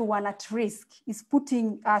putting everyone at risk. It's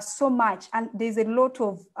putting so much, and there's a lot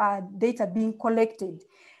of data being collected.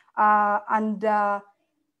 And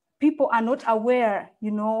people are not aware,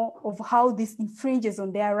 of how this infringes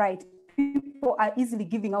on their rights. People are easily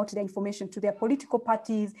giving out their information to their political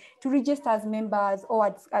parties, to register as members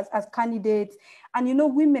or as candidates. And,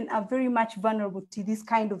 women are very much vulnerable to this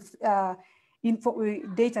kind of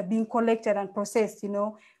data being collected and processed,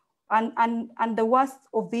 And the worst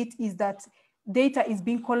of it is that data is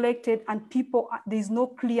being collected and there's no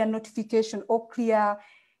clear notification or clear,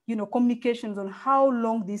 communications on how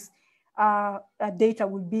long this data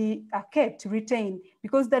will be kept, retained,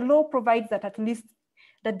 because the law provides that at least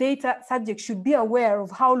the data subject should be aware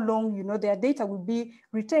of how long, their data will be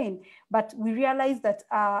retained. But we realize that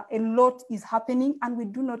a lot is happening, and we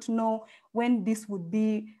do not know when this would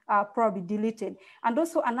be probably deleted. And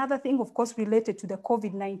also another thing, of course, related to the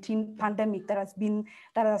COVID-19 pandemic that has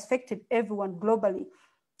affected everyone globally.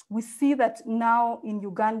 We see that now in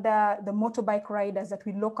Uganda, the motorbike riders that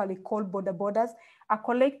we locally call border borders are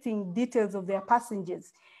collecting details of their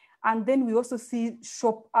passengers. And then we also see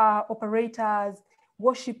shop operators,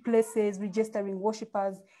 worship places, registering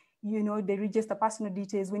worshipers, they register personal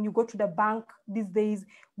details. When you go to the bank these days,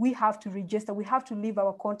 we have to register, we have to leave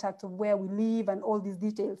our contact of where we live and all these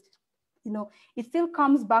details. It still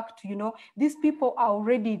comes back to, these people are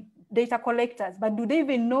already data collectors, but do they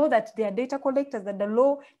even know that they are data collectors that the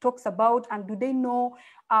law talks about? And do they know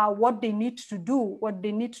what they need to do, what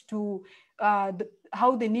they need to,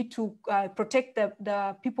 how they need to protect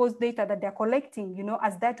the people's data that they're collecting,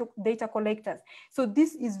 as data collectors? So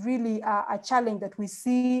this is really a challenge that we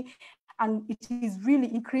see, and it is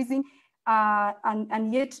really increasing.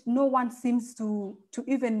 And yet no one seems to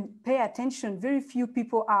even pay attention. Very few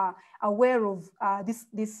people are aware of these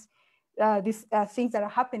things that are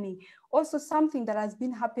happening. Also, something that has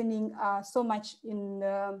been happening so much in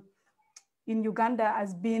Uganda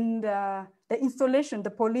has been the installation.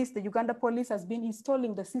 The Uganda police has been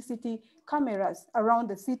installing the CCTV cameras around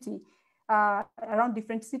the city, around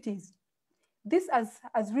different cities. This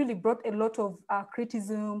has really brought a lot of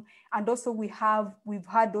criticism, and also we've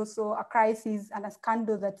had also a crisis and a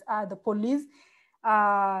scandal that the police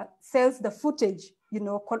sells the footage,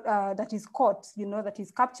 that is caught, that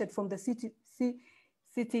is captured from the city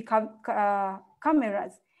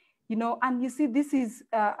cameras, and you see this is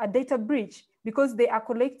a data breach because they are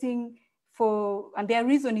collecting and their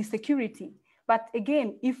reason is security. But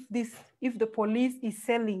again, if the police is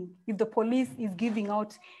selling, if the police is giving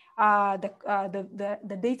out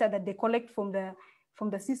the data that they collect from the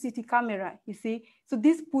CCTV camera, you see, so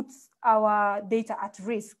this puts our data at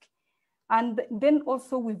risk. And then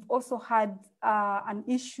also we've also had an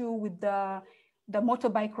issue with the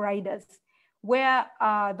motorbike riders. where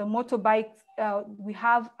the motorbikes, we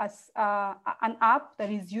have an app that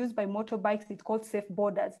is used by motorbikes. It's called Safe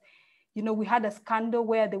Borders. You know, we had a scandal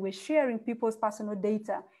where they were sharing people's personal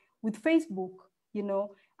data with Facebook, you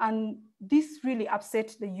know, and this really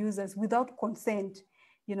upset the users without consent,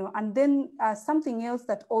 you know. And then something else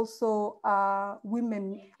that also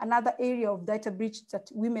women, another area of data breach that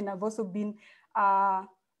women have also been a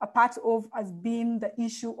part of has been the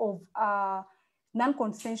issue of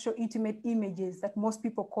non-consensual intimate images that most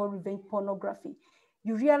people call revenge pornography.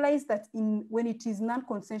 You realize that when it is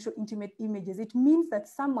non-consensual intimate images, it means that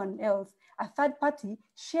someone else, a third party,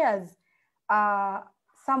 shares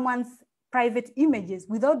someone's private images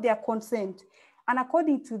without their consent. And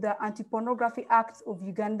according to the Anti-Pornography Act of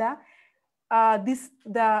Uganda,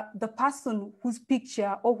 the person whose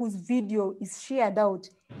picture or whose video is shared out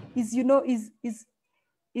is, you know,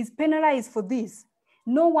 is penalized for this.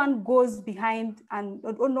 No one goes behind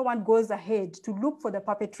or no one goes ahead to look for the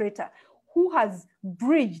perpetrator who has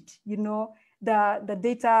breached, you know, the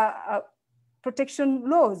data protection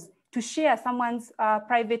laws to share someone's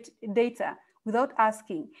private data without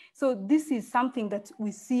asking. So this is something that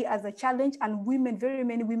we see as a challenge, and women, very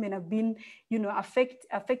many women have been, you know,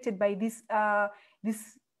 affected by these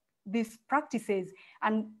practices,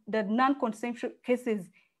 and the non-consensual cases,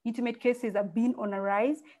 intimate cases have been on a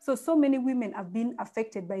rise. So many women have been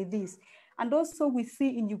affected by this. And also we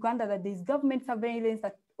see in Uganda that there's government surveillance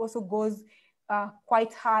that also goes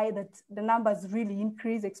quite high, that the numbers really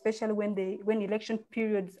increase, especially when election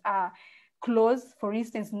periods are closed. For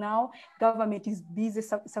instance, now government is busy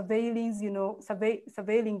surveilling, you know,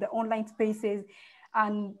 surveilling the online spaces,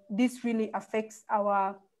 and this really affects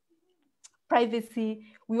our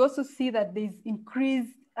privacy. We also see that there's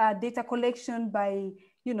increased data collection by,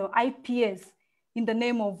 you know, IPS in the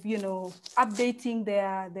name of, you know, updating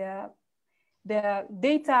their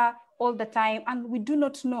data all the time, and we do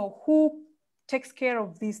not know who takes care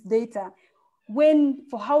of this data, when,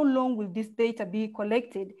 for how long will this data be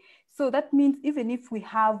collected. So that means even if we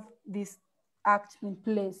have this act in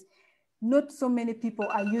place, not so many people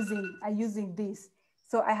are using this.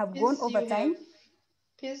 So I have gone over time.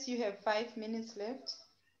 Please, you have 5 minutes left.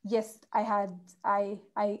 Yes, I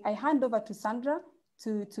hand over to Sandra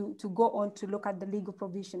to go on to look at the legal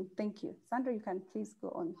provision. Thank you. Sandra, you can please go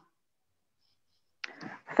on.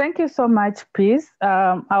 Thank you so much, Peace.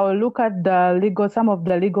 I will look at some of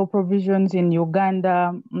the legal provisions in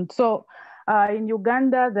Uganda. So in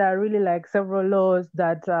Uganda, there are really like several laws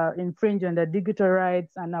that infringe on the digital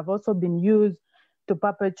rights and have also been used to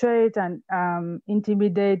perpetrate and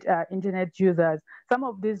intimidate internet users. Some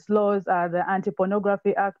of these laws are the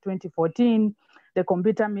Anti-Pornography Act 2014, the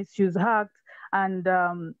Computer Misuse Act, and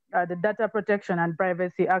the Data Protection and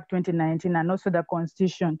Privacy Act 2019, and also the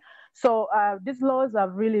Constitution. So these laws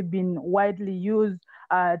have really been widely used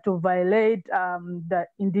to violate the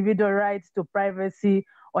individual rights to privacy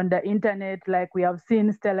on the internet. Like we have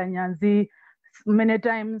seen Stella Nyanzi, many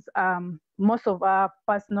times most of our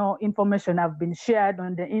personal information have been shared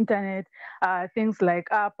on the internet, things like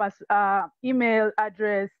our email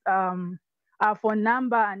address, our phone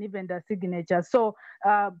number, and even the signature. So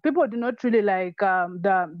people do not really like,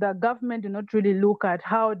 the government do not really look at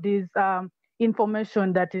how these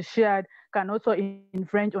information that is shared can also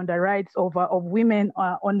infringe on the rights of women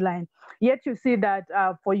online. Yet you see that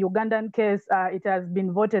for Ugandan case, it has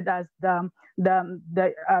been voted as the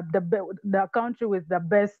country with the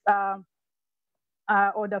best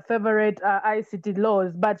or the favorite ICT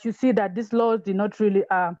laws. But you see that these laws do not really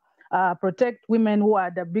protect women who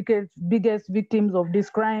are the biggest victims of these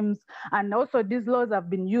crimes. And also these laws have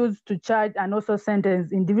been used to charge and also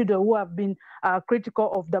sentence individuals who have been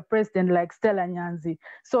critical of the president, like Stella Nyanzi.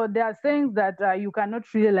 So there are things that you cannot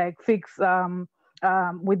really like fix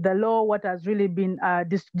with the law what has really been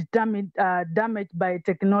damaged by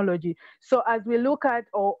technology. So as we look at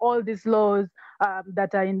all these laws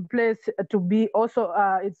that are in place to be also,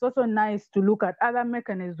 it's also nice to look at other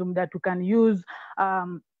mechanisms that we can use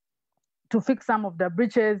to fix some of the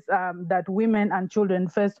breaches that women and children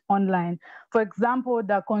face online. For example,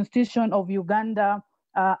 the Constitution of Uganda,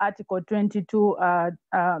 Article 22,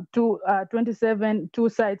 27, 2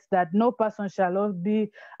 cites that no person shall be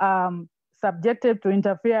subjected to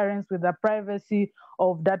interference with the privacy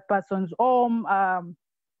of that person's home,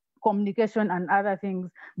 communication, and other things.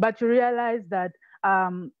 But you realize that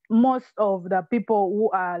most of the people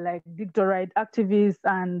who are like digital rights activists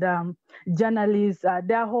and journalists,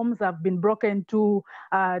 their homes have been broken to,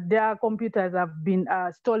 their computers have been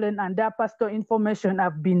stolen, and their personal information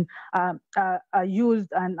have been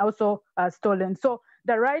used and also stolen. So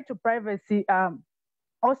the right to privacy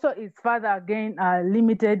Also, it's further again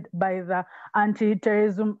limited by the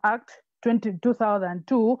Anti-Terrorism Act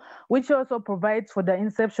 2002, which also provides for the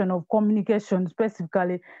inception of communication,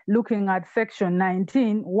 specifically looking at Section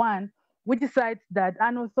 19(1), which cites that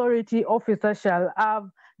an authority officer shall have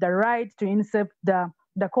the right to intercept the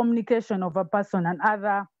communication of a person and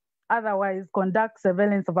otherwise conduct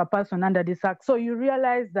surveillance of a person under this act. So you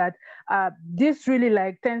realize that this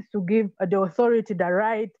really tends to give the authority the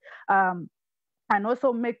right and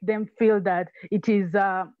also make them feel that it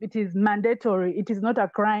is mandatory. It is not a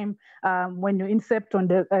crime when you intercept on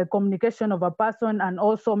the communication of a person and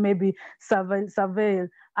also maybe surveil.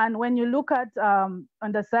 And when you look at on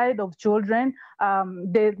the side of children,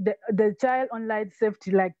 the child online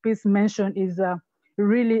safety, like Peace mentioned, is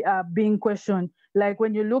really being questioned. Like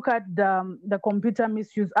when you look at the Computer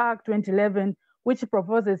Misuse Act 2011, which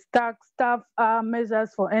proposes tough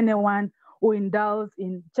measures for anyone who indulge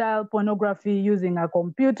in child pornography using a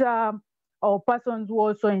computer, or persons who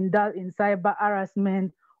also indulge in cyber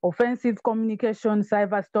harassment, offensive communication,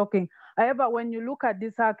 cyber stalking. However, when you look at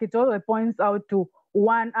this act, it also points out to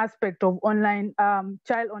one aspect of online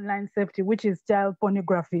child online safety, which is child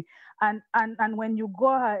pornography. And when you go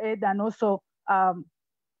ahead and also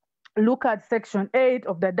look at Section 8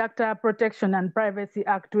 of the Data Protection and Privacy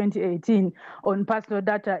Act 2018 on personal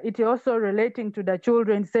data, it also relating to the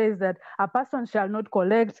children says that a person shall not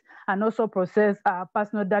collect and also process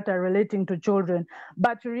personal data relating to children.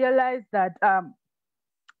 But you realize that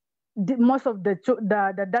most of the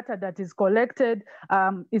data that is collected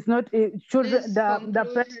is not children.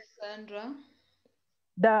 Sandra.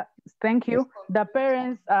 Thank you. The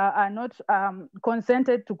parents are not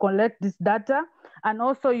consented to collect this data. And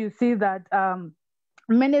also you see that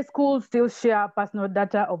many schools still share personal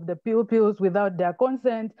data of the pupils without their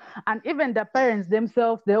consent. And even the parents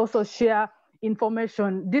themselves, they also share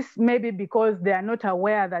information. This may be because they are not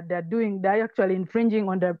aware that they're actually infringing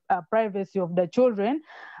on the privacy of the children.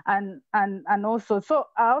 And also, so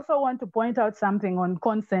I also want to point out something on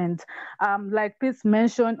consent. Like Peace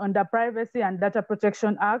mentioned on the Privacy and Data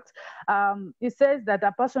Protection Act, it says that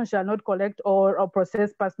a person shall not collect or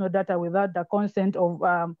process personal data without the consent of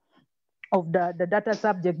the data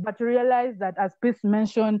subject. But realize that, as Peace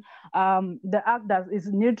mentioned, the act is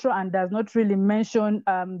neutral and does not really mention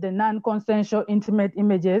the non-consensual intimate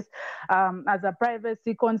images as a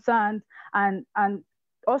privacy concern, and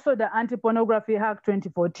also the Anti-Pornography Act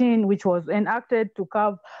 2014, which was enacted to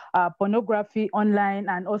curb pornography online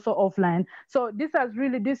and also offline. So this has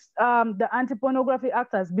really, the Anti-Pornography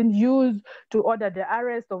Act has been used to order the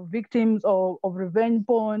arrest of victims of revenge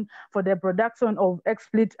porn for the production of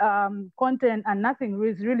explicit content, and nothing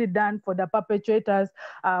is really done for the perpetrators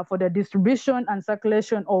for the distribution and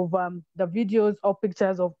circulation of the videos or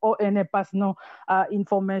pictures of or any personal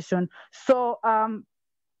information. So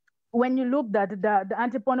when you look at the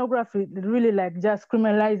anti-pornography, really just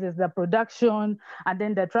criminalizes the production and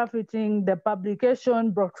then the trafficking, the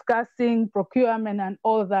publication, broadcasting, procurement, and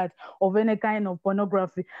all that of any kind of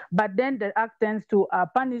pornography. But then the act tends to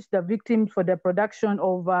punish the victims for the production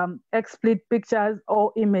of explicit pictures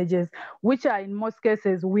or images, which are in most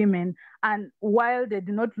cases women. And while they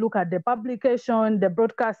do not look at the publication, the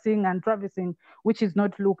broadcasting, and trafficking, which is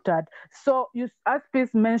not looked at. So, as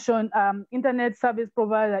Peace mentioned, internet service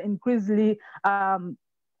providers increasingly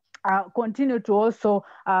continue to also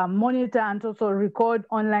monitor and also record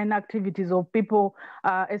online activities of people,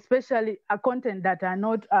 especially content that are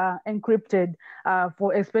not encrypted,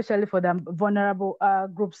 especially for the vulnerable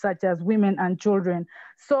groups such as women and children.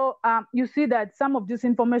 So you see that some of this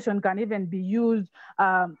information can even be used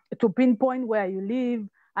to pinpoint where you live,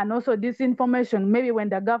 and also this information, maybe when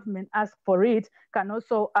the government asks for it, can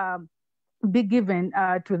also be given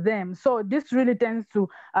to them. So this really tends to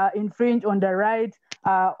infringe on the right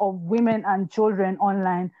of women and children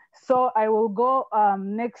online. So I will go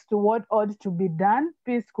next to what ought to be done.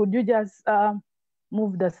 Please, could you just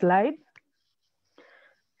move the slide?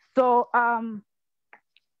 So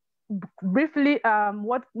briefly,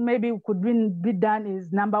 what maybe could be done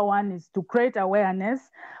is, number one is to create awareness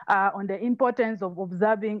on the importance of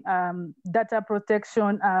observing data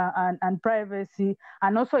protection and privacy.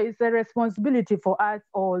 And also it's a responsibility for us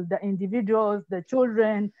all, the individuals, the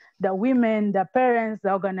children, the women, the parents,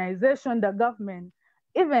 the organization, the government,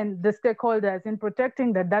 even the stakeholders in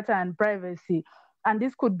protecting the data and privacy. And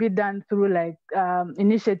this could be done through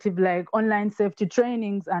initiative like online safety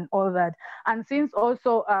trainings and all that. And since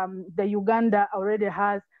also the Uganda already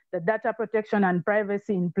has the data protection and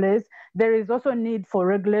privacy in place, there is also need for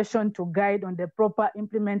regulation to guide on the proper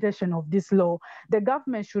implementation of this law. The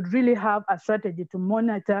government should really have a strategy to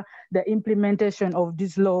monitor the implementation of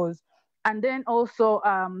these laws. And then also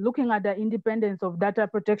looking at the independence of data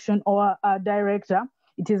protection or director,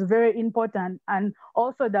 it is very important. And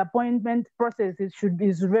also the appointment process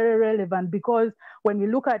is very relevant, because when we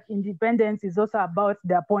look at independence, it's also about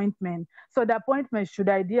the appointment. So the appointment should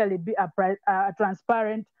ideally be a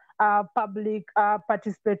transparent, public,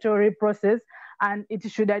 participatory process, and it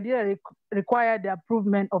should ideally require the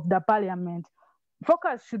approval of the parliament.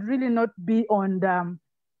 Focus should really not be on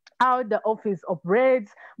how the office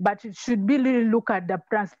operates, but it should be really look at the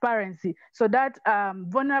transparency, so that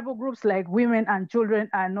vulnerable groups like women and children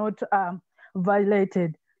are not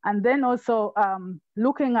violated. And then also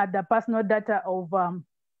looking at the personal data of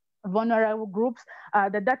vulnerable groups,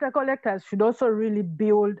 the data collectors should also really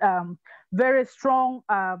build very strong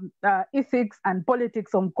ethics and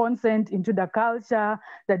politics of consent into the culture,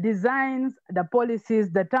 the designs, the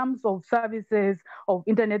policies, the terms of services of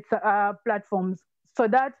internet platforms, so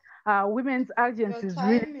that women's agencies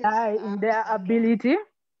really lie in their ability.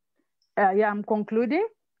 I'm concluding.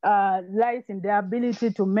 Lies in their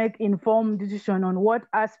ability to make informed decision on what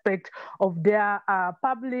aspect of their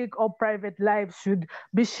public or private lives should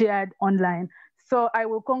be shared online. So I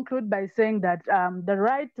will conclude by saying that the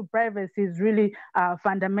right to privacy is really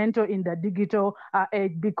fundamental in the digital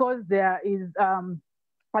age, because there is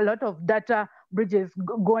a lot of data breaches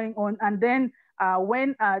going on. And then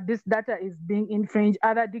when this data is being infringed,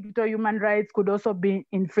 other digital human rights could also be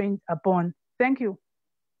infringed upon. Thank you.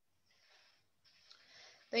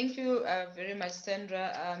 Thank you very much,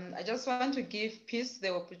 Sandra. I just want to give Peace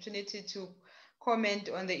the opportunity to comment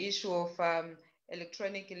on the issue of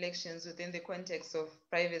electronic elections within the context of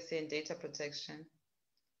privacy and data protection.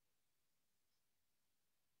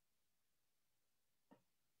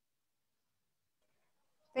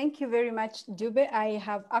 Thank you very much, Dube. I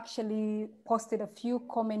have actually posted a few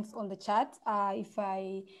comments on the chat. I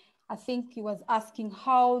think he was asking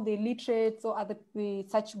how the literates or other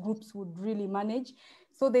such groups would really manage.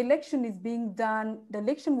 So the election is being done, the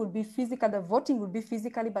election will be physical, the voting will be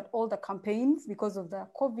physically, but all the campaigns, because of the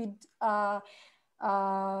COVID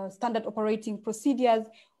standard operating procedures,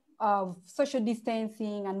 social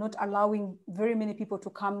distancing and not allowing very many people to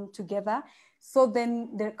come together. So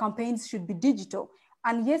then the campaigns should be digital.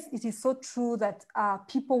 And yes, it is so true that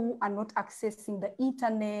people who are not accessing the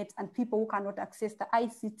internet and people who cannot access the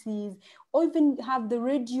ICTs or even have the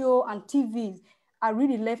radio and TVs are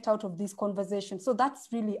really left out of this conversation. So that's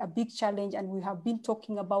really a big challenge, and we have been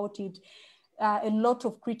talking about it. A lot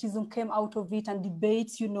of criticism came out of it and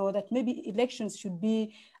debates, that maybe elections should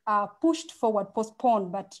be pushed forward,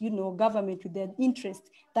 postponed, but, government with their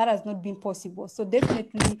interest, that has not been possible. So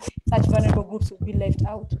definitely such vulnerable groups will be left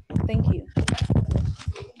out. Thank you.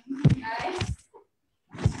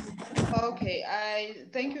 Okay, I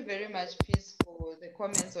thank you very much, Peace, for the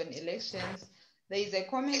comments on elections. There is a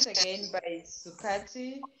comment again by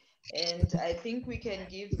Sukati, and I think we can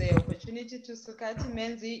give the opportunity to Sukati.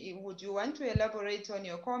 Menzi, would you want to elaborate on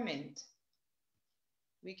your comment?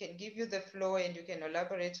 We can give you the floor and you can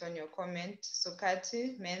elaborate on your comment.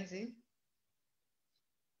 Sukati, Menzi.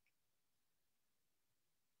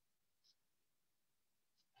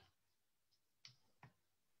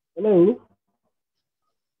 Hello.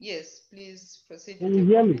 Yes, please proceed. Can you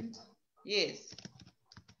hear me? Yes.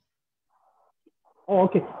 Oh,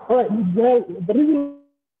 okay. All right. Well, the reason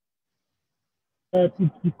is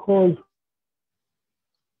because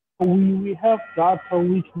we have data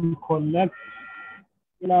which we collect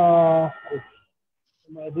in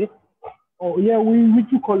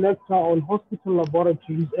which we collect on hospital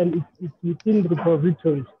laboratories, and it's within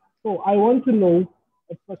repositories. So I want to know,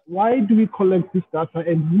 why do we collect this data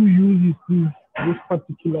and who uses this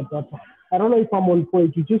particular data? I don't know if I'm on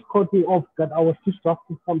point. You just caught me off that I was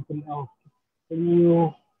distracted something else. Can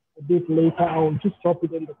you, a bit later, I'll just drop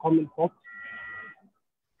it in the comment box.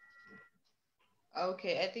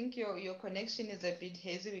 Okay, I think your connection is a bit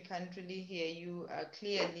hazy. We can't really hear you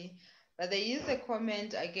clearly. But there is a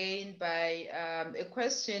comment again by a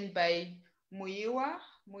question by Muiwa.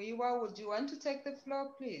 Muiwa, would you want to take the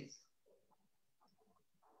floor, please?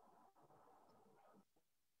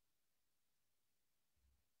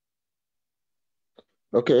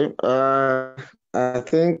 Okay, I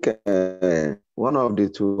think one of the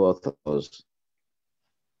two authors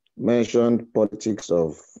mentioned politics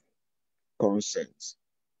of consent.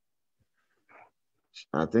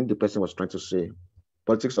 I think the person was trying to say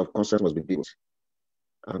politics of consent must be built,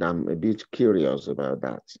 and I'm a bit curious about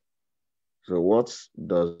that. So what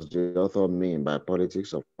does the author mean by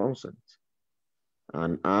politics of consent?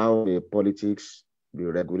 And how will politics be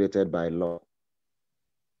regulated by law?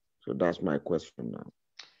 So that's my question now.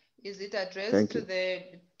 Is it addressed to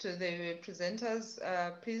the presenters,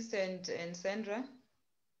 Peace and Sandra?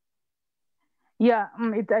 Yeah,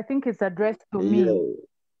 I think it's addressed to me.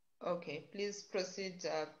 Okay, please proceed,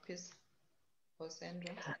 Peace or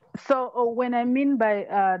Sandra. So when I mean by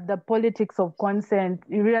the politics of consent,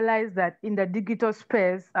 you realize that in the digital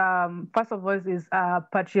space, first of all, is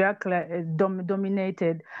patriarchal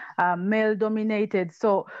dominated, male dominated.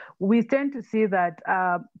 So we tend to see that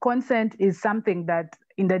consent is something that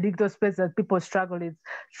in the digital space that people struggle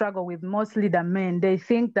with, mostly the men. They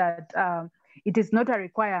think that it is not a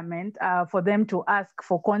requirement for them to ask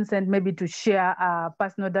for consent, maybe to share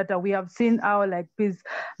personal data. We have seen how, like Peace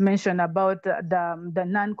mentioned about the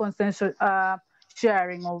non-consensual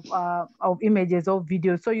sharing of images or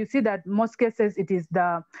videos. So you see that most cases it is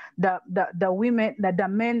the women, the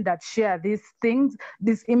men that share these things,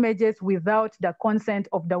 these images without the consent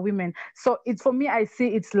of the women. So it's, for me, I see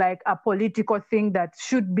it's like a political thing that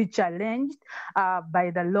should be challenged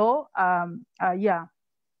by the law. Yeah.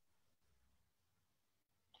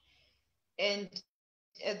 And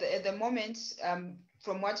at the moment,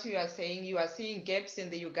 from what you are saying, you are seeing gaps in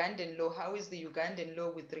the Ugandan law. How is the Ugandan law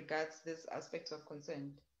with regards to this aspect of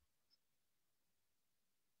consent?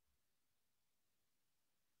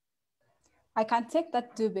 I can take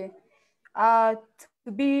that, Dube.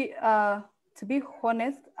 To be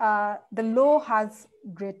honest, the law has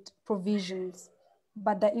great provisions,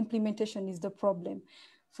 but the implementation is the problem.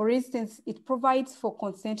 For instance, it provides for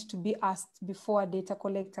consent to be asked before a data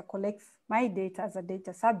collector collects my data as a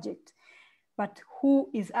data subject. But who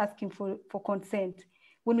is asking for consent?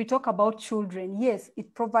 When we talk about children, yes,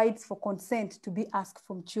 it provides for consent to be asked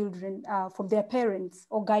from children, from their parents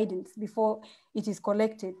or guidance before it is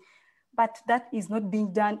collected. But that is not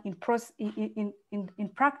being done in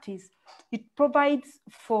practice. It provides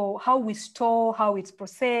for how we store, how it's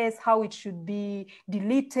processed, how it should be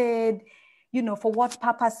deleted, you know, for what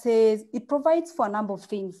purposes. It provides for a number of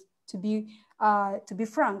things, to be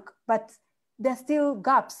frank, but there's still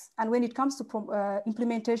gaps. And when it comes to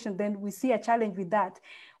implementation, then we see a challenge with that.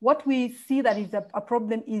 What we see that is a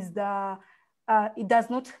problem is it does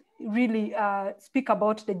not really speak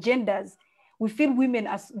about the genders. We feel women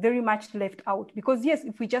as very much left out, because yes,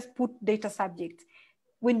 if we just put data subject,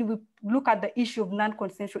 when we look at the issue of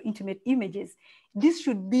non-consensual intimate images, this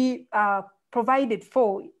should be provided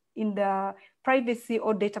for in the Privacy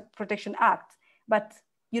or Data Protection Act. But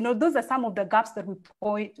you know, those are some of the gaps that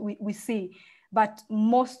we see. But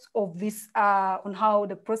most of this on how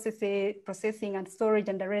the processing and storage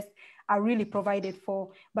and the rest are really provided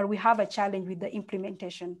for. But we have a challenge with the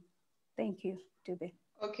implementation. Thank you, Dube.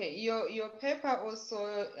 Okay, your paper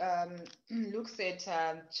also looks at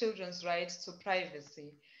children's rights to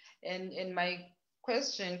privacy. And my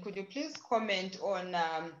question, could you please comment on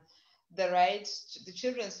the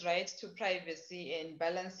children's right to privacy and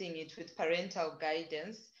balancing it with parental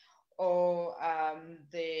guidance, or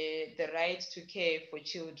the right to care for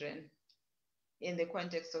children in the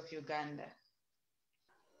context of Uganda?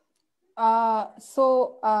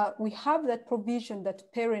 We have that provision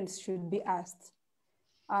that parents should be asked.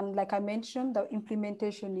 And like I mentioned, the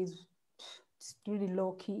implementation is really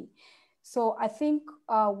low key. So I think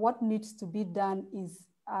what needs to be done is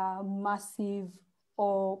massive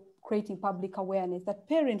or creating public awareness that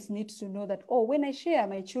parents need to know that, oh, when I share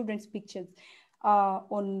my children's pictures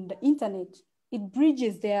on the internet, it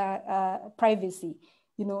bridges their privacy,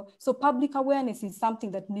 you know. So public awareness is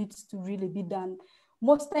something that needs to really be done.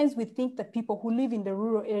 Most times we think that people who live in the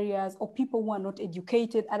rural areas or people who are not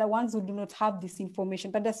educated are the ones who do not have this information.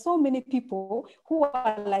 But there's so many people who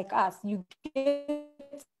are like us. You get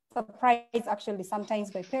surprised actually sometimes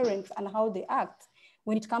by parents and how they act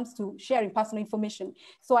when it comes to sharing personal information.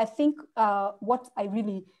 So I think what I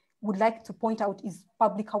really would like to point out is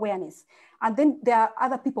public awareness. And then there are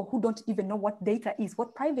other people who don't even know what data is,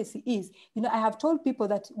 what privacy is. You know, I have told people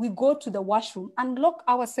that we go to the washroom and lock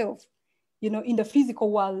ourselves, you know, in the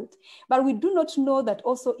physical world. But we do not know that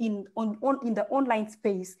also in the online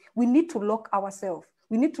space, we need to lock ourselves.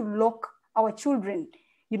 We need to lock our children,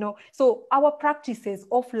 you know. So our practices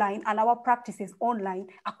offline and our practices online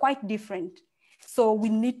are quite different. So we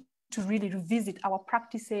need to really revisit our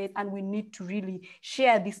practices, and we need to really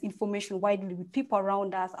share this information widely with people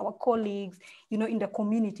around us, our colleagues, you know, in the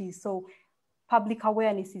community. So public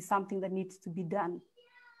awareness is something that needs to be done.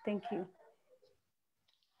 Thank you.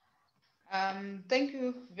 Thank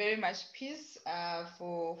you very much, Peace,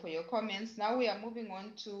 for your comments. Now we are moving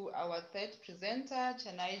on to our third presenter,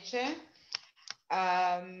 Chanai Che.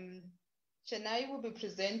 Chanai will be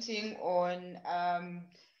presenting on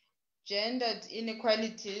gendered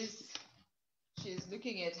inequalities She's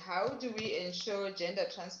looking at how do we ensure gender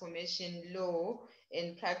transformation law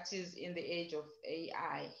and practice in the age of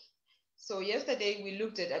AI. So yesterday we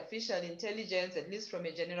looked at artificial intelligence, at least from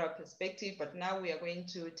a general perspective, but now we are going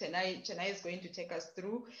to, Chennai is going to take us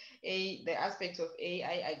through the aspects of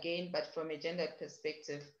AI again, but from a gender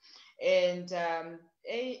perspective. And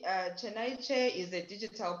Chennai is a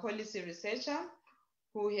digital policy researcher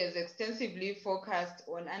who has extensively focused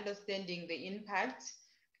on understanding the impact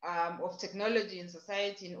of technology in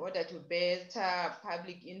society in order to better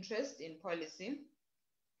public interest in policy.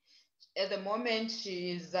 At the moment,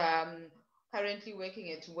 she is currently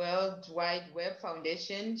working at World Wide Web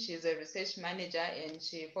Foundation. She's a research manager and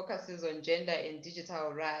she focuses on gender and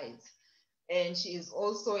digital rights. And she is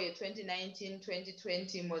also a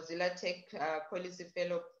 2019-2020 Mozilla Tech Policy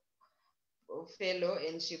Fellow,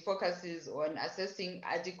 and she focuses on assessing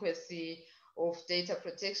adequacy of data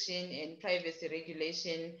protection and privacy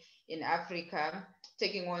regulation in Africa,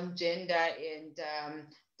 taking on gender and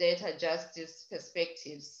data justice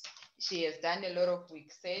perspectives. She has done a lot of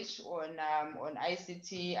research on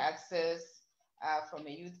ICT access from a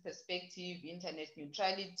youth perspective, internet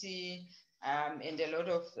neutrality, and a lot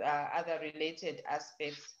of other related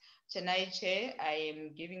aspects. Chennai Chair, I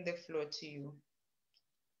am giving the floor to you.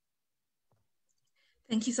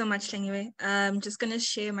 Thank you so much, Tlengiwe. I'm just going to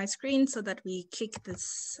share my screen so that we kick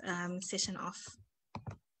this session off.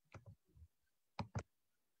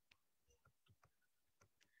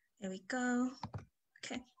 There we go.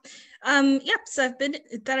 Okay. So I've been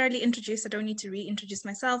thoroughly introduced. I don't need to reintroduce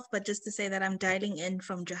myself, but just to say that I'm dialing in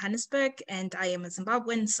from Johannesburg and I am a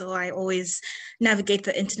Zimbabwean, so I always navigate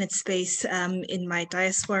the internet space in my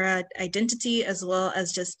diaspora identity, as well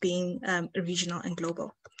as just being regional and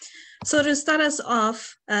global. So to start us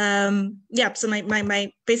off, so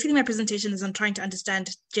basically my presentation is on trying to understand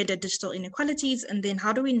gender digital inequalities and then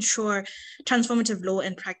how do we ensure transformative law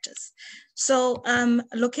and practice. So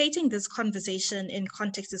locating this conversation in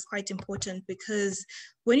context is quite important because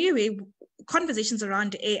when you conversations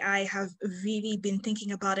around AI have really been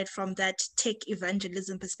thinking about it from that tech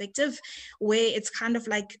evangelism perspective, where it's kind of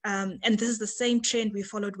like, and this is the same trend we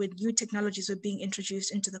followed when new technologies were being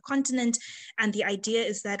introduced into the continent. And the idea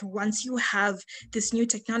is that once you have this new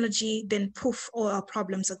technology, then poof, all our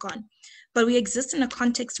problems are gone. But we exist in a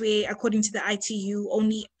context where, according to the ITU,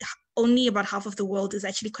 only about half of the world is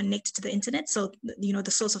actually connected to the internet. So, the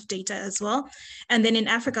source of data as well. And then in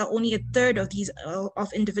Africa, only a third of these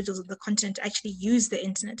of individuals on the continent actually use the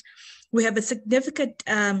internet. We have a significant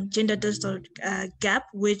gender digital gap,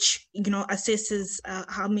 which, assesses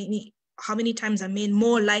how many times are men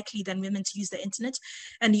more likely than women to use the internet.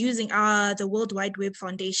 And using the World Wide Web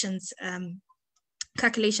Foundation's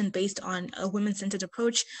calculation based on a women-centered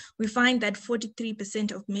approach, we find that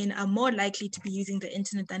 43% of men are more likely to be using the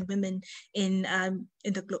internet than women in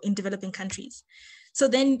developing countries. So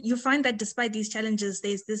then you find that despite these challenges,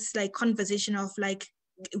 there's this conversation of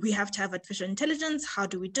we have to have artificial intelligence. How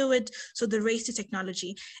do we do it? So the race to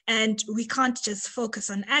technology, and we can't just focus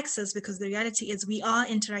on access because the reality is we are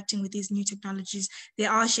interacting with these new technologies. They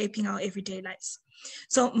are shaping our everyday lives.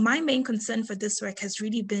 So my main concern for this work has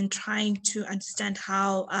really been trying to understand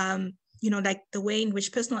how, the way in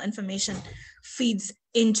which personal information feeds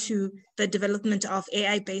into the development of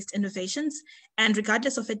AI-based innovations. And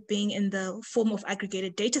regardless of it being in the form of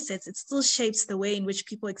aggregated data sets, it still shapes the way in which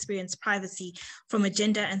people experience privacy from a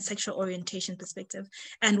gender and sexual orientation perspective.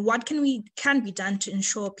 And what can be done to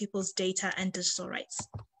ensure people's data and digital rights.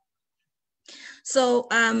 So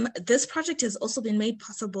this project has also been made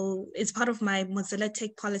possible as part of my Mozilla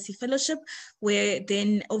Tech Policy Fellowship, where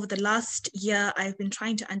then over the last year, I've been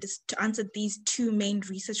trying to answer these two main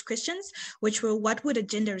research questions, which were what would a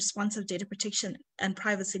gender responsive data protection and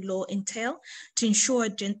privacy law entail to ensure a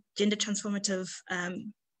gender transformative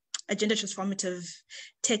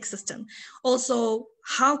tech system. Also,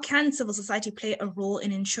 how can civil society play a role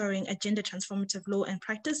in ensuring a gender transformative law and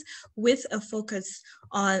practice with a focus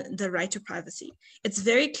on the right to privacy? It's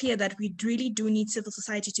very clear that we really do need civil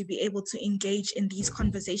society to be able to engage in these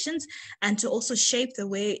conversations and to also shape the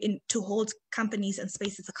way to hold companies and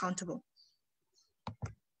spaces accountable.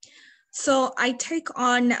 So I take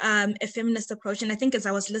on a feminist approach, and I think as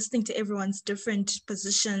I was listening to everyone's different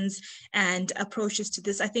positions and approaches to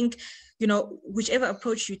this, I think, whichever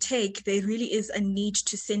approach you take, there really is a need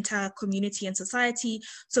to center community and society.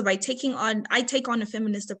 So I take on a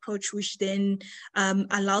feminist approach, which then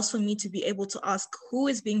allows for me to be able to ask who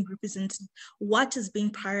is being represented, what is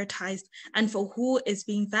being prioritized, and for who is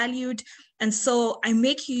being valued. And so I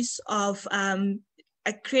make use of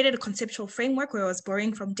I created a conceptual framework where I was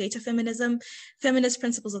borrowing from data feminism, feminist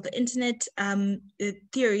principles of the internet, the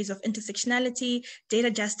theories of intersectionality, data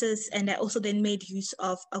justice, and I also then made use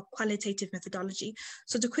of a qualitative methodology.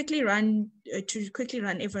 So to quickly run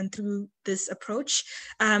everyone through this approach,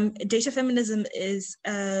 data feminism is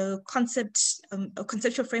a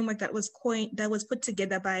conceptual framework that was put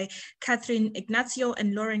together by Catherine Ignacio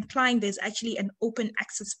and Lauren Klein. There's actually an open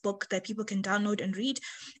access book that people can download and read,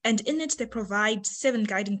 and in it they provide 7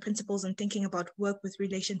 guiding principles in thinking about work with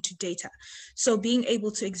relation to data. So being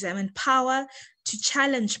able to examine power, to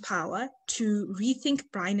challenge power, to rethink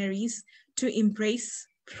binaries, to embrace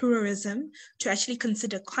pluralism, to actually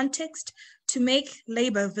consider context, to make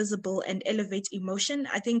labor visible and elevate emotion.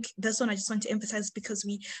 I think this one I just want to emphasize because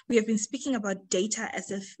we have been speaking about data as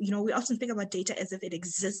if, we often think about data as if it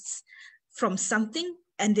exists from something,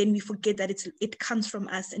 and then we forget that it comes from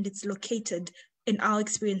us and it's located in our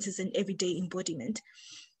experiences and everyday embodiment.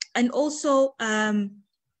 And also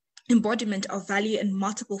embodiment of value in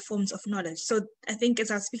multiple forms of knowledge. So I think as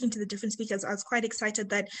I was speaking to the different speakers, I was quite excited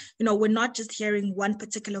that, we're not just hearing one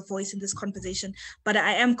particular voice in this conversation, but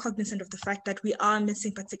I am cognizant of the fact that we are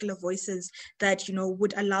missing particular voices that,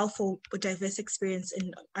 would allow for a diverse experience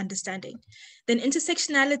in understanding. Then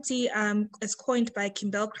intersectionality is coined by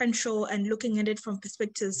Kimbell Crenshaw and looking at it from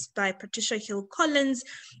perspectives by Patricia Hill Collins,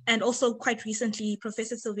 and also quite recently,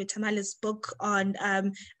 Professor Sylvia Tamala's book on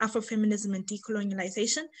Afrofeminism and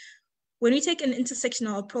decolonialization. When we take an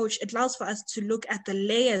intersectional approach, it allows for us to look at the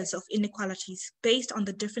layers of inequalities based on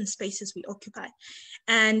the different spaces we occupy.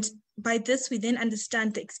 And by this, we then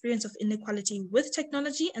understand the experience of inequality with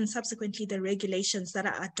technology and subsequently the regulations that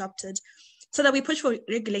are adopted, so that we push for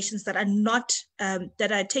regulations that are not,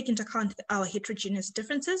 that take into account our heterogeneous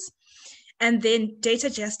differences. And then data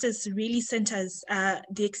justice really centers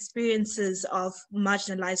the experiences of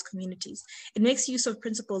marginalized communities. It makes use of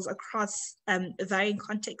principles across varying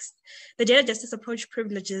contexts. The data justice approach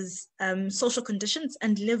privileges social conditions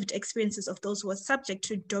and lived experiences of those who are subject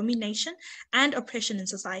to domination and oppression in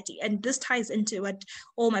society. And this ties into what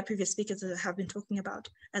all my previous speakers have been talking about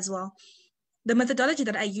as well. The methodology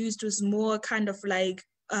that I used was more kind of like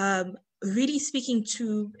really speaking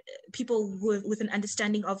to people with an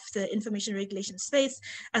understanding of the information regulation space,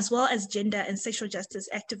 as well as gender and sexual justice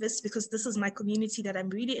activists, because this is my community that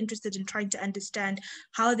I'm really interested in trying to understand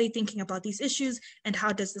how are they thinking about these issues and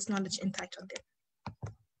how does this knowledge impact on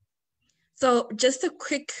them. So just a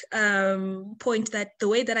quick point that the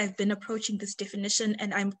way that I've been approaching this definition,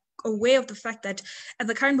 and I'm aware of the fact that at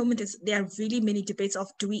the current moment there are really many debates of,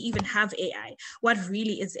 do we even have AI? What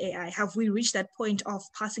really is AI? Have we reached that point of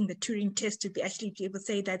passing the Turing test to actually be able to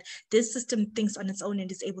say that this system thinks on its own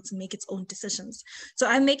and is able to make its own decisions? So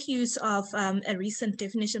I make use of a recent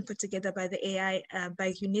definition put together by the AI,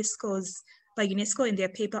 by UNESCO in their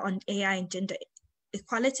paper on AI and gender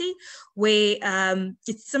equality, where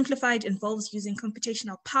it's simplified, involves using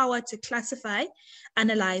computational power to classify,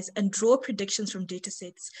 analyze, and draw predictions from data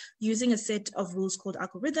sets using a set of rules called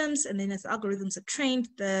algorithms. And then as algorithms are trained,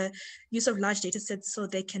 the use of large data sets so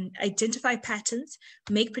they can identify patterns,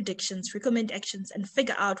 make predictions, recommend actions, and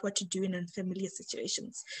figure out what to do in unfamiliar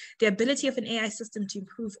situations. The ability of an AI system to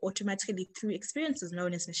improve automatically through experience is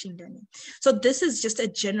known as machine learning. So this is just a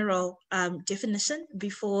general definition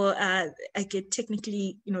before I get technically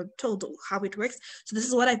told how it works. So this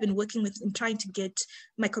is what I've been working with in trying to get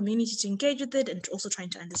my community to engage with it and also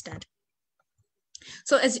trying to understand.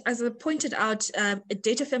 So as I pointed out, a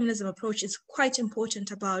data feminism approach is quite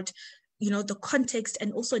important about the context,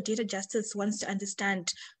 and also data justice wants to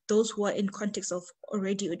understand those who are in context of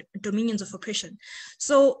already dominions of oppression.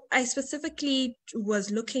 So I specifically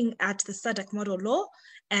was looking at the SADC model law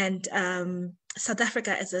and South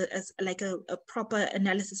Africa as a proper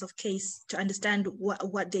analysis of case to understand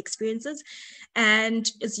what the experience is. And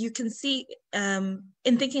as you can see, in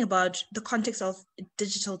thinking about the context of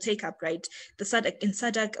digital take-up, right? In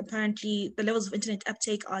SADC, apparently the levels of internet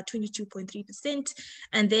uptake are 22.3%.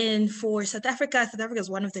 And then for South Africa is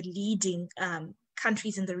one of the leading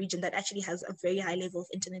countries in the region that actually has a very high level of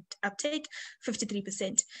internet uptake,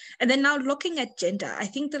 53%. And then now looking at gender, I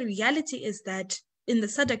think the reality is that in the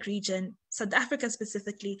SADC region, South Africa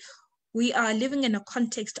specifically, we are living in a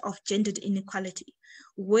context of gendered inequality,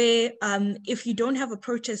 where if you don't have a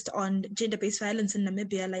protest on gender-based violence in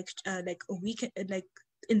Namibia, like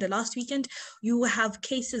in the last weekend, you have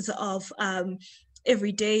cases of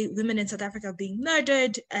every day women in South Africa are being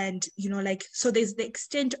murdered, and so there's the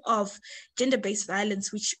extent of gender-based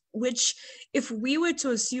violence, which if we were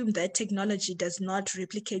to assume that technology does not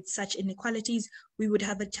replicate such inequalities, we would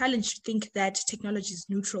have a challenge to think that technology is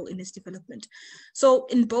neutral in its development. So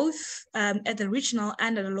in both at the regional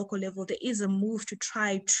and at a local level, there is a move to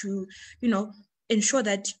try to ensure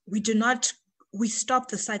that we stop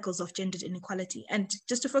the cycles of gendered inequality. And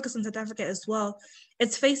just to focus on South Africa as well,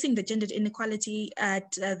 it's facing the gendered inequality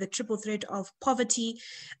at the triple threat of poverty,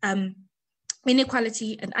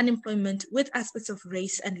 inequality, and unemployment, with aspects of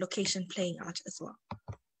race and location playing out as well.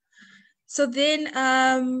 So then,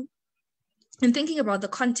 in thinking about the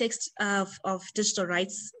context of digital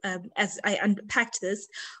rights, as I unpacked this,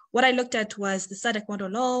 what I looked at was the SADC Model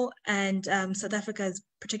Law and South Africa's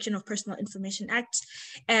Protection of Personal Information Act.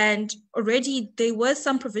 And already there were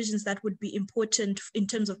some provisions that would be important in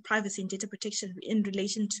terms of privacy and data protection in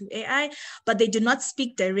relation to AI, but they do not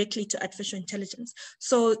speak directly to artificial intelligence.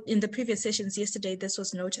 So in the previous sessions yesterday, this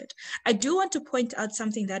was noted. I do want to point out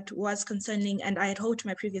something that was concerning, and I had hoped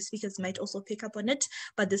my previous speakers might also pick up on it,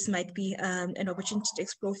 but this might be an opportunity to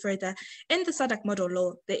explore further. In the SADC Model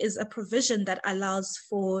Law, there is a provision that allows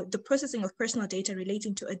for the processing of personal data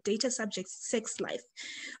relating to a data subject's sex life,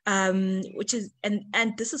 which is,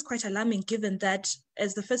 and this is quite alarming given that,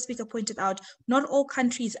 as the first speaker pointed out, not all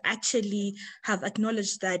countries actually have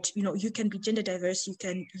acknowledged that you can be gender diverse, you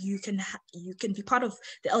can be part of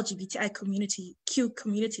the LGBTI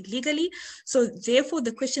community legally. So therefore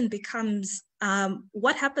the question becomes,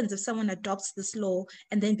 what happens if someone adopts this law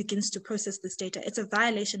and then begins to process this data? It's a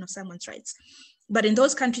violation of someone's rights, but in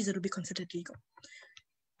those countries it will be considered legal.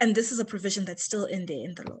 And this is a provision that's still in there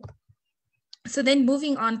in the law. So then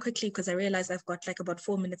moving on quickly, because I realize I've got like about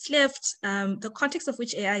 4 minutes left, the context of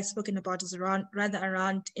which AI is spoken about is rather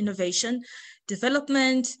around innovation,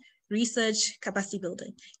 development, research, capacity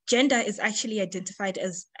building. Gender is actually identified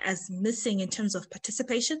as missing in terms of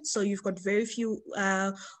participation. So you've got very few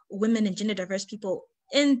women and gender diverse people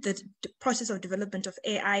in the process of development of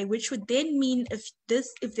AI, which would then mean if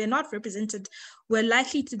they're not represented, we're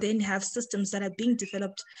likely to then have systems that are being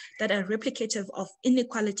developed that are replicative of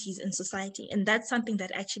inequalities in society. And that's something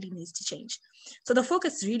that actually needs to change. So the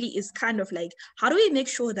focus really is kind of like, how do we make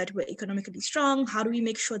sure that we're economically strong? How do we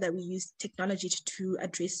make sure that we use technology to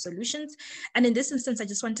address solutions? And in this instance, I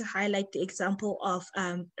just want to highlight the example of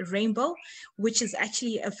Rainbow, which is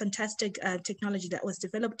actually a fantastic technology that was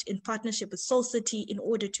developed in partnership with Soul City in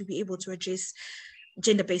order to be able to address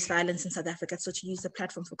gender-based violence in South Africa, so to use the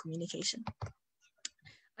platform for communication.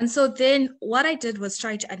 And so then what I did was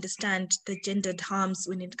try to understand the gendered harms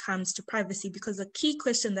when it comes to privacy, because a key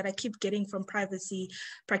question that I keep getting from privacy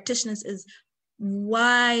practitioners is,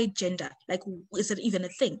 why gender? Like, is it even a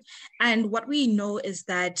thing? And what we know is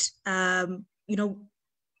that,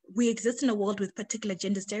 we exist in a world with particular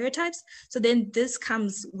gender stereotypes. So then this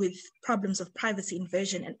comes with problems of privacy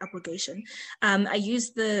inversion and abrogation. I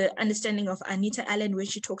use the understanding of Anita Allen, where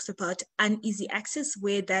she talks about uneasy access,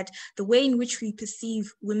 where that the way in which we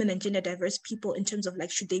perceive women and gender diverse people in terms of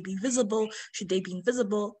like, should they be visible, should they be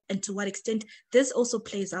invisible, and to what extent, this also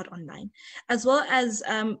plays out online. As well as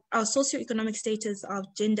our socioeconomic status, our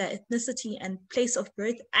gender, ethnicity, and place of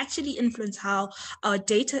birth actually influence how our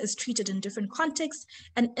data is treated in different contexts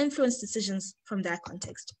and influence decisions from that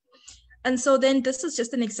context. And so then this is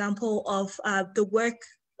just an example of the work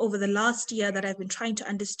over the last year that I've been trying to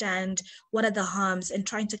understand what are the harms and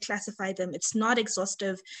trying to classify them. It's not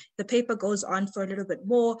exhaustive. The paper goes on for a little bit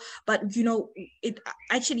more, but it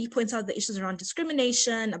actually points out the issues around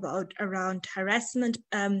discrimination, around harassment.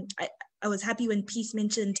 I was happy when Peace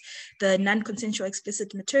mentioned the non-consensual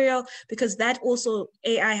explicit material, because that also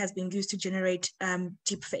AI has been used to generate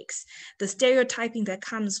deep fakes. The stereotyping that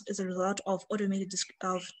comes as a result of automated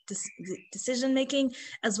decision-making,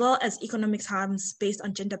 as well as economics harms based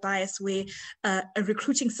on gender bias, where a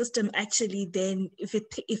recruiting system actually then, if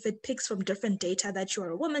it picks from different data that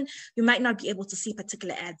you're a woman, you might not be able to see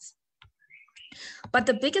particular ads. But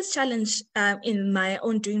the biggest challenge in my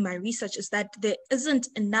own doing my research is that there isn't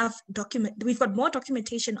enough we've got more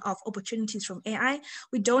documentation of opportunities from AI.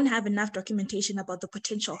 We don't have enough documentation about the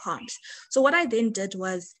potential harms. So what I then did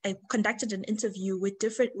was I conducted an interview with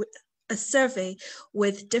a survey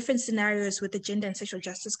with different scenarios with the gender and sexual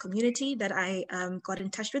justice community that I got in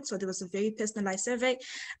touch with. So there was a very personalized survey.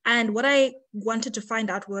 And what I wanted to find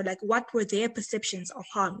out were like, what were their perceptions of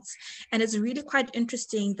harms? And it's really quite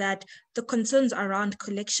interesting that the concerns around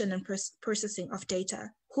collection and processing of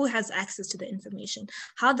data, who has access to the information,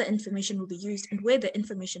 how the information will be used, and where the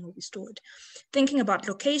information will be stored. Thinking about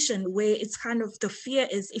location, where it's kind of the fear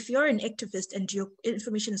is, if you're an activist and your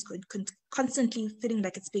information is constantly feeling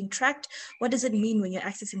like it's being tracked. What does it mean when you're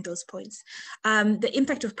accessing those points? The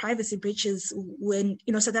impact of privacy breaches when,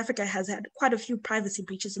 South Africa has had quite a few privacy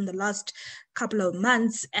breaches in the last couple of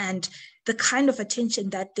months, and the kind of attention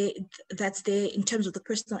that's there in terms of the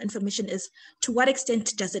personal information is, to what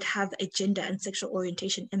extent does it have a gender and sexual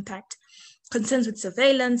orientation impact? Concerns with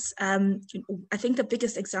surveillance. I think the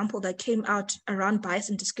biggest example that came out around bias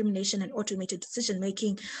and discrimination and automated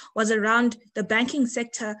decision-making was around the banking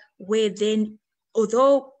sector, where then,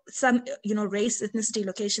 although some, race, ethnicity,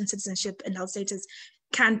 location, citizenship, and health status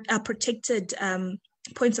are protected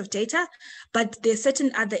points of data, but there are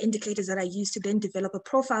certain other indicators that are used to then develop a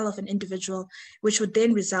profile of an individual, which would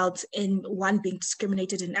then result in one being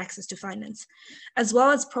discriminated in access to finance, as well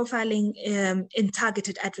as profiling in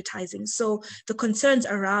targeted advertising. So the concerns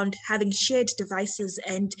around having shared devices,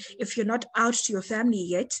 and if you're not out to your family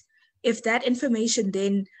yet, if that information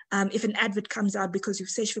then, if an advert comes out because you've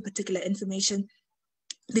searched for particular information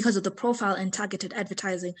because of the profile and targeted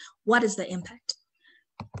advertising, what is the impact?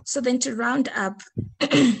 So then to round up,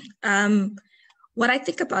 what I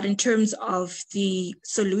think about in terms of the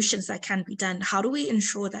solutions that can be done, how do we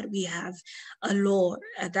ensure that we have a law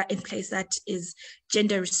that in place that is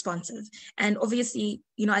gender responsive? And obviously,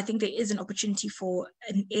 I think there is an opportunity for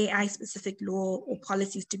an AI specific law or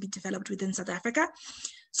policies to be developed within South Africa.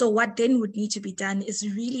 So what then would need to be done is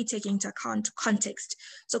really taking into account context.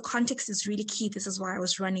 So context is really key. This is why I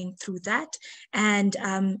was running through that. And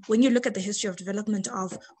when you look at the history of development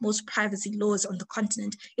of most privacy laws on the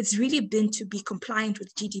continent, it's really been to be compliant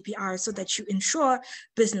with GDPR so that you ensure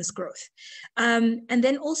business growth. And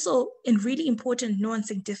then also in really important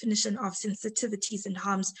nuancing definition of sensitivities and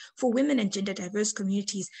harms for women and gender diverse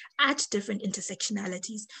communities at different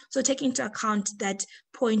intersectionalities. So taking into account that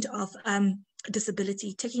point of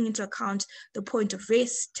disability, taking into account the point of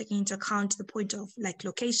race, taking into account the point of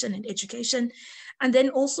location and education, and then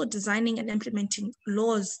also designing and implementing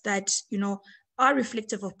laws that are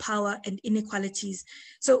reflective of power and inequalities.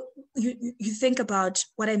 So you think about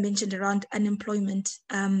what I mentioned around unemployment,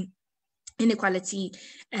 inequality,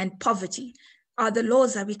 and poverty. Are the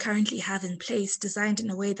laws that we currently have in place designed in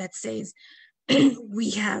a way that says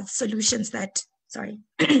we have solutions that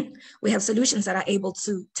we have solutions that are able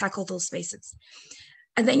to tackle those spaces?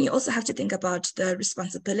 And then you also have to think about the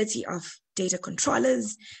responsibility of data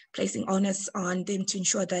controllers, placing onus on them to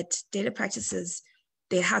ensure that data practices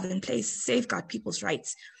they have in place safeguard people's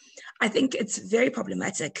rights. I think it's very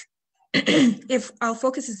problematic if our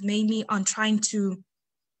focus is mainly on trying to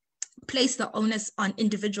place the onus on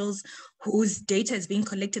individuals whose data is being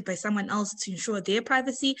collected by someone else to ensure their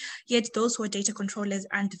privacy, yet those who are data controllers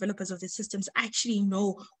and developers of the systems actually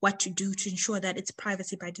know what to do to ensure that it's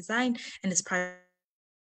privacy by design and it's privacy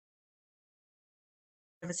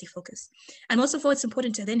focus. And most of all, it's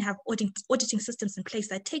important to then have auditing systems in place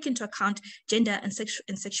that take into account gender and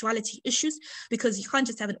sexuality issues, because you can't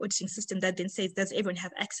just have an auditing system that then says, does everyone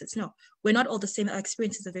have access? No, we're not all the same. Our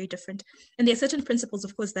experiences are very different. And there are certain principles,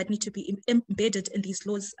 of course, that need to be embedded in these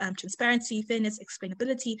laws: transparency, fairness,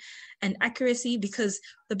 explainability, and accuracy, because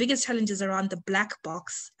the biggest challenge is around the black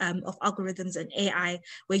box of algorithms and AI,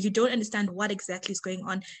 where you don't understand what exactly is going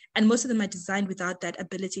on. And most of them are designed without that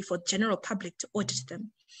ability for general public to audit them.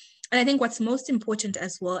 And I think what's most important,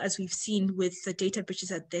 as well, as we've seen with the data breaches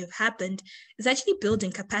that they've happened, is actually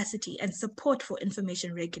building capacity and support for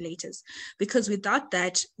information regulators. Because without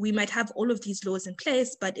that, we might have all of these laws in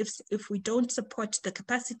place, but if we don't support the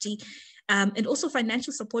capacity and also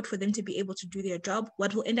financial support for them to be able to do their job,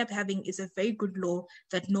 what we'll end up having is a very good law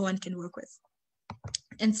that no one can work with.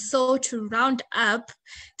 And so to round up,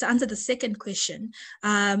 to answer the second question,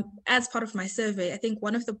 as part of my survey, I think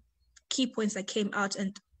one of the key points that came out,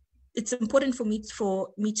 and it's important for me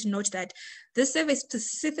to note that this survey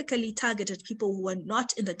specifically targeted people who are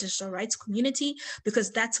not in the digital rights community, because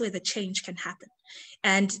that's where the change can happen,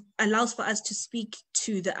 and allows for us to speak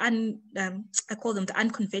to the I call them the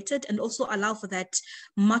unconverted, and also allow for that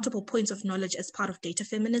multiple points of knowledge as part of data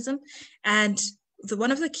feminism. And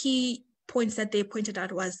one of the key points that they pointed out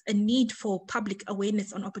was a need for public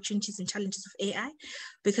awareness on opportunities and challenges of AI,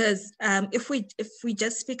 because if we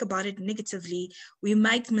just speak about it negatively, we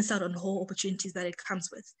might miss out on whole opportunities that it comes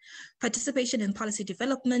with. Participation in policy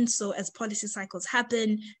development, so as policy cycles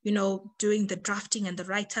happen, doing the drafting and the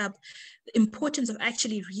write-up, the importance of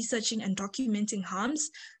actually researching and documenting harms,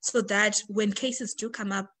 so that when cases do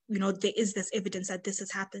come up, there is this evidence that this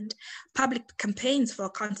has happened. Public campaigns for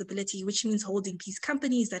accountability, which means holding these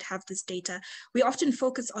companies that have this data. We often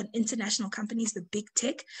focus on international companies, the big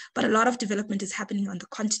tech, but a lot of development is happening on the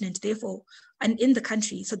continent. Therefore, and in the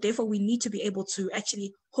country. So therefore, we need to be able to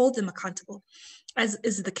actually hold them accountable, as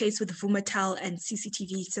is the case with Vumatel and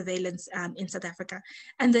CCTV surveillance in South Africa.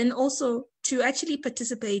 And then also to actually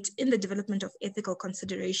participate in the development of ethical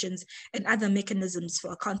considerations and other mechanisms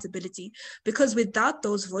for accountability. Because without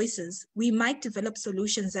those voices, we might develop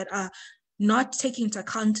solutions that are not taking into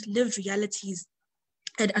account lived realities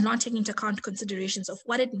and are not taking into account considerations of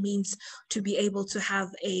what it means to be able to have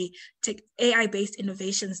AI-based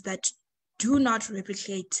innovations that do not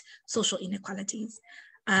replicate social inequalities.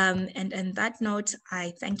 And on that note,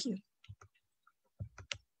 I thank you.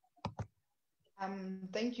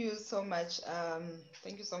 Thank you so much.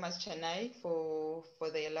 Thank you so much, Chennai, for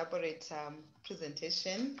the elaborate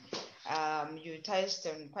presentation. You touched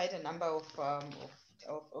on quite a number of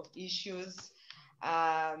issues,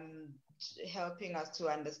 helping us to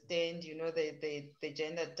understand, the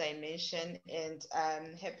gender dimension. And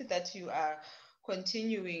I'm happy that you are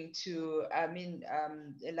continuing to,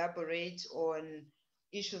 elaborate on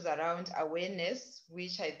issues around awareness,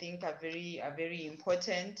 which I think are very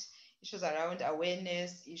important. Issues around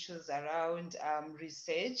awareness, issues around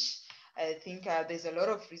research. I think there's a lot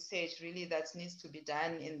of research really that needs to be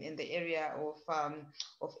done in the area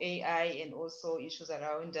of AI, and also issues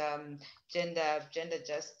around gender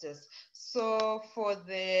justice. So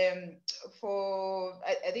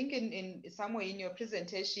I think in somewhere in your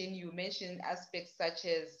presentation you mentioned aspects such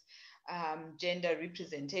as gender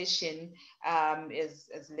representation is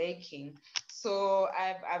lacking. So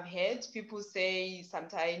I've heard people say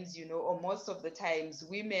sometimes, or most of the times,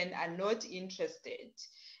 women are not interested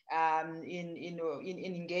in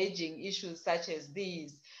engaging issues such as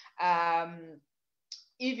these.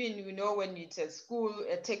 Even, when it's at school,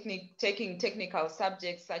 taking technical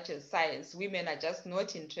subjects such as science, women are just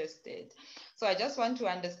not interested. So I just want to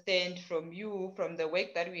understand from you, from the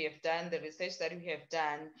work that we have done, the research that we have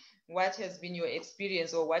done, what has been your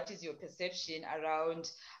experience, or what is your perception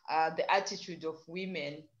around the attitude of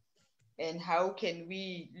women, and how can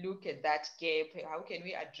we look at that gap? How can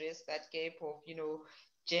we address that gap of,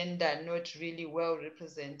 gender not really well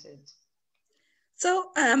represented?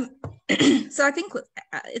 So, so I think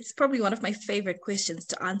it's probably one of my favorite questions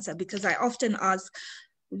to answer, because I often ask,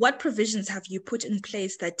 what provisions have you put in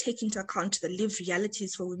place that take into account the lived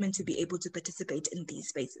realities for women to be able to participate in these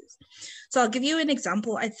spaces? So I'll give you an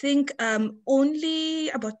example. I think only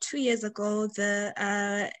about 2 years ago,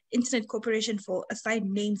 the Internet Corporation for Assigned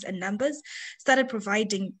Names and Numbers started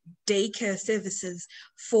providing daycare services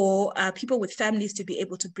for people with families to be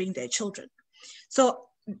able to bring their children. So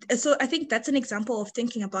I think that's an example of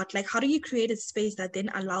thinking about, like, how do you create a space that then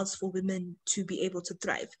allows for women to be able to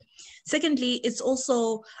thrive? Secondly, it's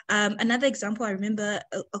also another example. I remember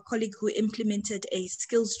a colleague who implemented a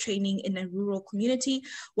skills training in a rural community.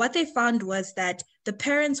 What they found was that the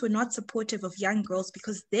parents were not supportive of young girls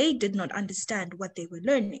because they did not understand what they were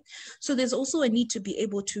learning. So there's also a need to be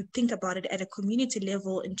able to think about it at a community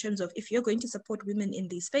level, in terms of, if you're going to support women in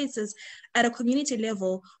these spaces at a community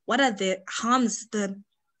level, what are the harms, the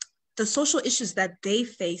social issues that they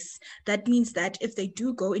face. That means that if they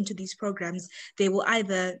do go into these programs, they will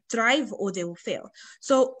either thrive or they will fail.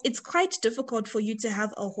 So it's quite difficult for you to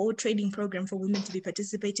have a whole training program for women to be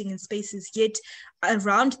participating in spaces, yet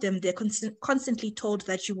around them, they're constantly told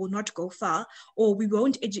that you will not go far, or we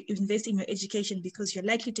won't invest in your education because you're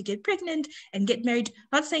likely to get pregnant and get married.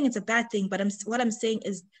 Not saying it's a bad thing, but what I'm saying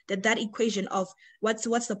is that equation of what's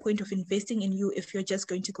the point of investing in you if you're just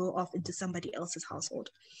going to go off into somebody else's household.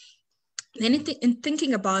 Anything in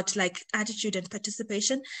thinking about like attitude and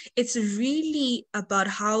participation, it's really about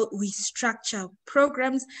how we structure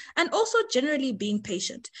programs, and also generally being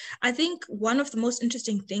patient. I think one of the most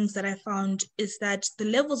interesting things that I found is that the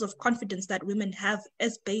levels of confidence that women have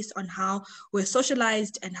is based on how we're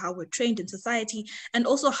socialized and how we're trained in society, and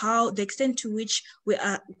also how the extent to which we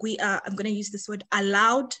are, I'm going to use this word,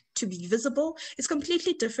 allowed to be visible, is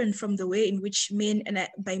completely different from the way in which men, and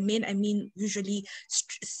by men I mean usually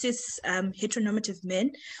cis heteronormative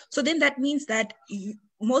men. So then that means that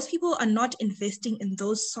most people are not investing in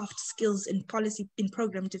those soft skills in policy, in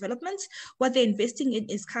program developments. What they're investing in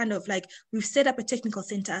is kind of like, we've set up a technical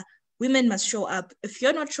center, women must show up. If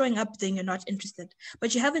you're not showing up, then you're not interested.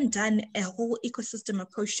 But you haven't done a whole ecosystem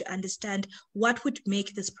approach to understand what would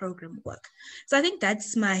make this program work. So I think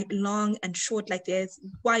that's my long and short, like there's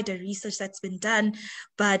wider research that's been done.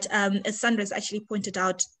 But as Sandra's actually pointed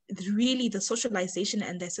out, really the socialization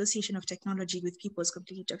and the association of technology with people is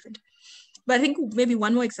completely different. But I think maybe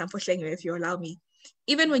one more example, Shlenga, if you allow me.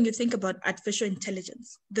 Even when you think about artificial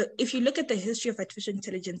intelligence, if you look at the history of artificial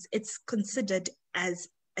intelligence, it's considered as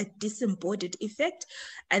a disembodied effect.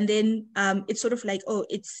 And then it's sort of like, oh,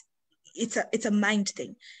 it's it's a mind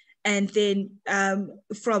thing. And then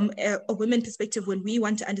from a women perspective, when we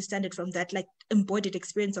want to understand it from that like embodied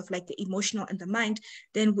experience of like the emotional and the mind,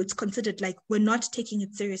 then it's considered like we're not taking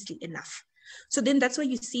it seriously enough. So then that's why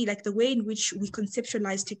you see like the way in which we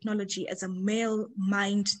conceptualize technology as a male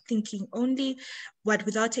mind thinking only, but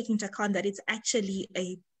without taking into account that it's actually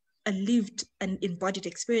a lived and embodied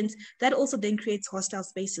experience that also then creates hostile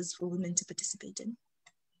spaces for women to participate in.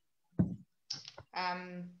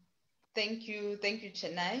 Thank you,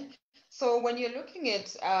 Chennai. So when you're looking at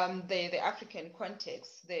the African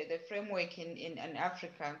context, the framework in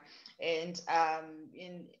Africa, and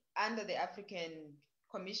under the African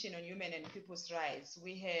Commission on Human and People's Rights,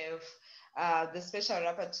 we have the Special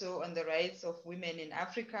Rapporteur on the Rights of Women in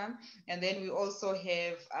Africa, and then we also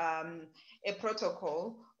have a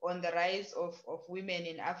protocol on the rights of women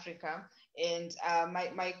in Africa. And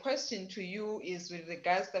my question to you is with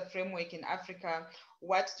regards to the framework in Africa,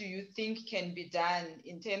 what do you think can be done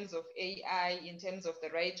in terms of AI, in terms of the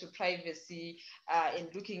right to privacy, in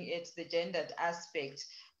looking at the gendered aspect?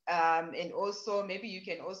 And also maybe you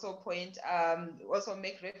can also point, also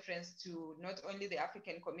make reference to not only the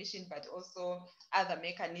African Commission, but also other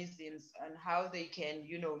mechanisms on how they can,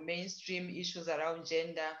 you know, mainstream issues around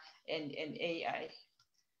gender and AI.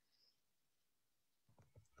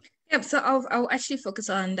 Yeah, so I'll actually focus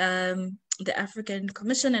on the African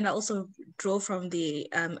Commission, and I also draw from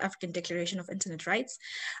the African Declaration of Internet Rights.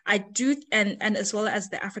 I do, and as well as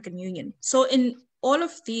the African Union. So in all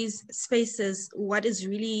of these spaces, what is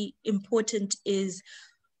really important is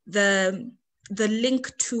the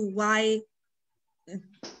link to why,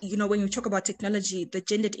 you know, when you talk about technology, the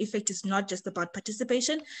gendered effect is not just about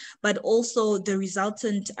participation, but also the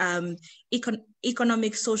resultant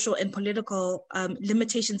economic, social, and political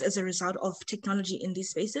limitations as a result of technology in these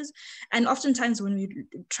spaces. And oftentimes when we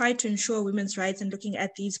try to ensure women's rights and looking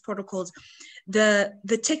at these protocols,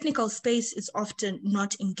 the technical space is often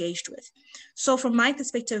not engaged with. So from my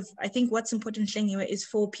perspective, I think what's important anyway is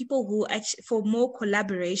for people who actually, for more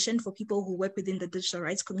collaboration, for people who work within the digital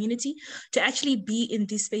rights community to actually be in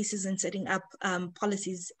these spaces and setting up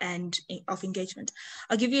policies and of engagement.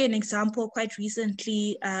 I'll give you an example. Quite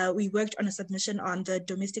recently, we worked on a submission on the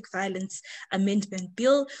Domestic Violence Amendment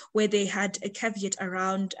Bill, where they had a caveat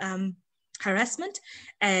around harassment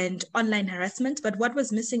and online harassment. But what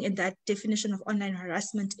was missing in that definition of online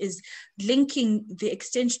harassment is linking the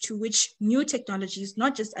extent to which new technologies,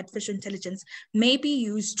 not just artificial intelligence, may be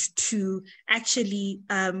used to actually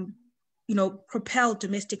you know, propel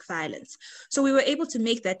domestic violence. So we were able to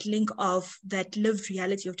make that link of that lived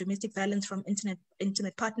reality of domestic violence from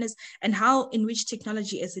intimate partners and how in which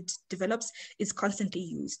technology as it develops is constantly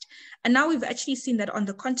used. And now we've actually seen that on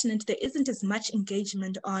the continent, there isn't as much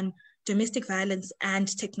engagement on domestic violence and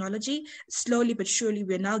technology. Slowly but surely,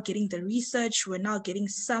 we're now getting the research, we're now getting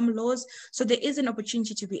some laws. So there is an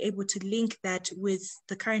opportunity to be able to link that with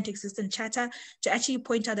the current existing charter to actually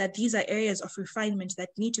point out that these are areas of refinement that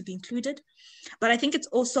need to be included. But I think it's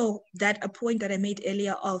also that a point that I made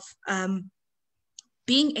earlier of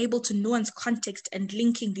being able to nuance context and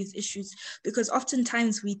linking these issues, because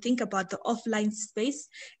oftentimes we think about the offline space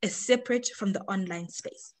as separate from the online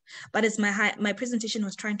space. But as my presentation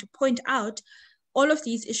was trying to point out, all of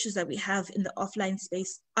these issues that we have in the offline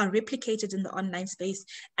space are replicated in the online space,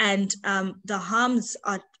 and the harms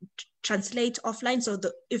are translate offline. So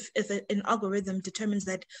if an algorithm determines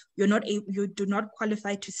that you do not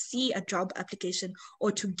qualify to see a job application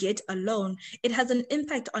or to get a loan, it has an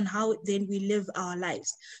impact on how then we live our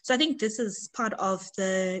lives. So I think this is part of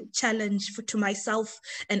the challenge to myself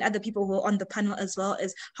and other people who are on the panel as well,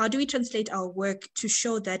 is how do we translate our work to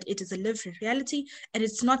show that it is a lived reality and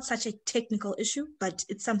it's not such a technical issue, but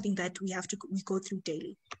it's something that we go through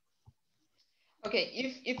daily. Okay,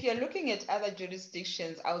 if you're looking at other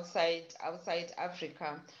jurisdictions outside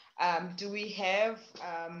Africa, do we have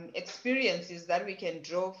experiences that we can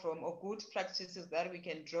draw from, or good practices that we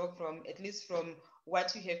can draw from, at least from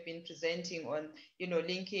what you have been presenting on, you know,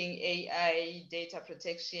 linking AI, data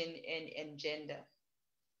protection, and gender?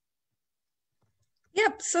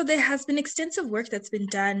 Yep, so there has been extensive work that's been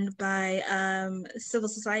done by civil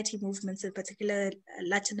society movements, in particular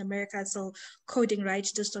Latin America, so Coding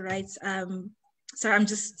Rights, Digital Rights. Sorry, I'm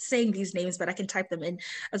just saying these names, but I can type them in,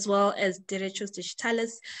 as well as Derechos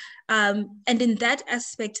Digitales. And in that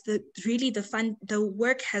aspect, the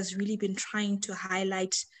work has really been trying to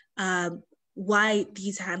highlight why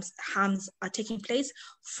these harms are taking place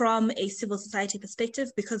from a civil society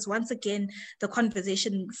perspective, because once again, the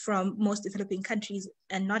conversation from most developing countries,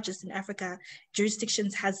 and not just in Africa,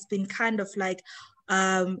 jurisdictions has been kind of like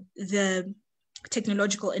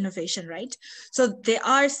technological innovation, right? So there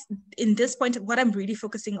are, in this point, what I'm really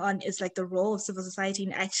focusing on is like the role of civil society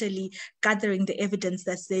in actually gathering the evidence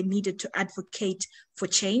that's there needed to advocate for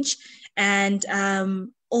change. And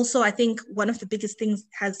also, I think one of the biggest things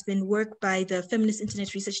has been work by the Feminist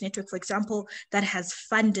Internet Research Network, for example, that has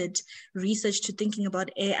funded research to thinking about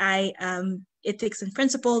AI ethics and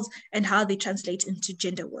principles and how they translate into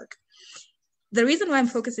gender work. The reason why I'm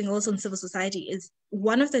focusing also on civil society is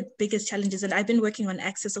one of the biggest challenges, and I've been working on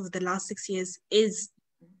access over the last 6 years, is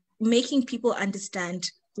making people understand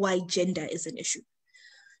why gender is an issue.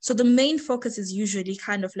 So the main focus is usually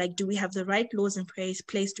kind of like, do we have the right laws in place?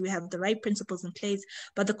 Do we have the right principles in place?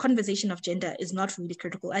 But the conversation of gender is not really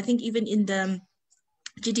critical. I think even in the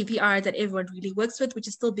GDPR that everyone really works with, which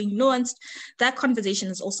is still being nuanced, that conversation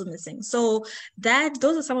is also missing. So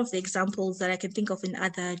those are some of the examples that I can think of in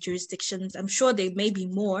other jurisdictions. I'm sure there may be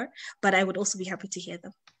more, but I would also be happy to hear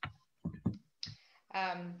them.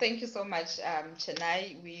 Thank you so much,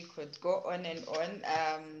 Chennai. We could go on and on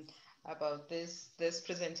about this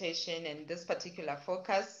presentation and this particular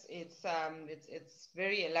focus. It's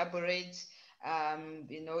very elaborate.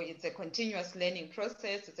 You know, it's a continuous learning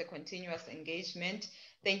process. It's a continuous engagement.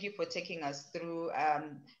 Thank you for taking us through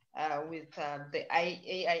with the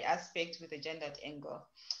AI aspect with the gendered angle.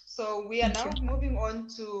 So we are now moving on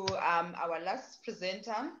to our last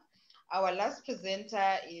presenter. Our last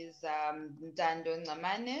presenter is Ndando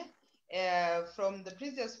Ngamane. From the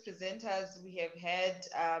previous presenters, we have had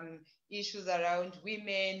issues around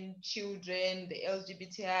women, children, the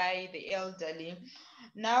LGBTI, the elderly.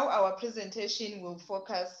 Now our presentation will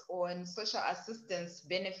focus on social assistance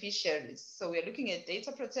beneficiaries. So we're looking at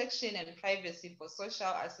data protection and privacy for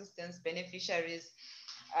social assistance beneficiaries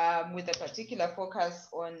with a particular focus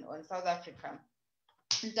on South Africa.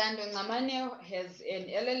 Ndando Ngamane has an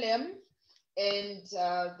LLM, and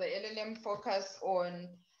the LLM focus on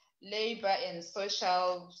labor and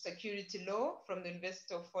social security law from the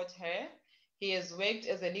University of Fort Hare. He has worked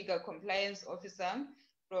as a legal compliance officer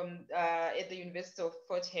from at the University of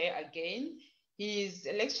Fort Hare again. He is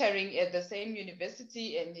lecturing at the same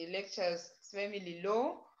university, and he lectures family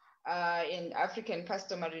law and African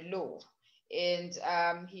customary law. And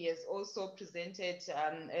he has also presented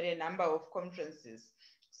at a number of conferences.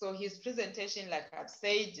 So his presentation, like I've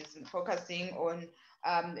said, is focusing on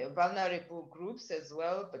vulnerable groups as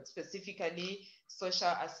well, but specifically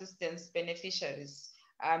social assistance beneficiaries.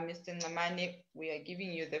 Mr. Ngamane, we are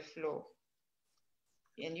giving you the floor.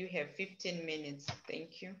 And you have 15 minutes.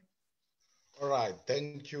 Thank you. All right.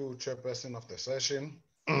 Thank you, Chairperson of the session.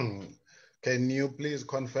 Can you please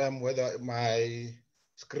confirm whether my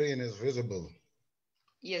screen is visible?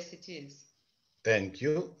 Yes, it is. Thank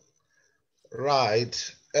you.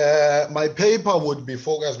 Right. My paper would be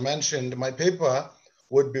focused, mentioned, my paper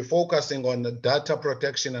would be focusing on the data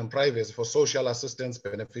protection and privacy for social assistance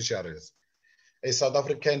beneficiaries, a South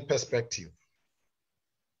African perspective.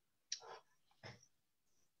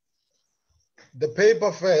 The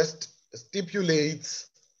paper first stipulates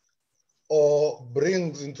or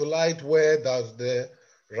brings into light where does the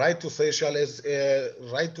right to social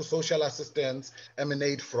assistance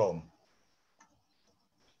emanate from.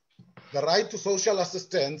 The right to social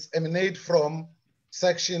assistance emanate from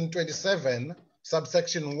Section 27,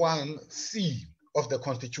 subsection 1C of the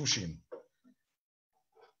Constitution.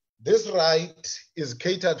 This right is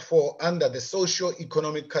catered for under the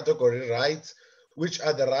socio-economic category rights, which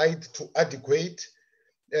are the right to adequate,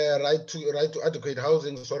 right to adequate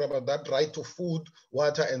housing, sorry about that, right to food,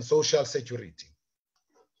 water, and social security.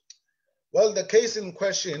 Well, the case in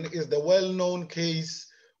question is the well-known case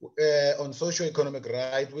on socio-economic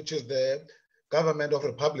right, which is the Government of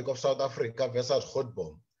Republic of South Africa versus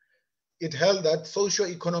Grootboom. It held that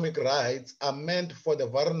socio-economic rights are meant for the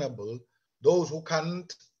vulnerable, those who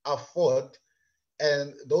can't afford,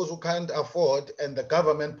 and the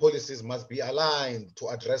government policies must be aligned to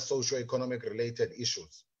address socio-economic related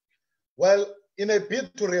issues. Well, in a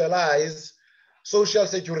bid to realize social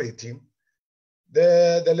security,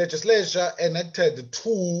 the legislature enacted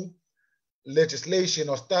two legislation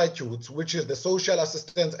or statutes, which is the Social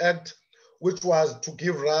Assistance Act, which was to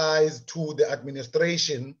give rise to the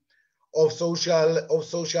administration of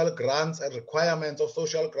social grants and requirements of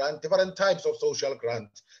social grant, different types of social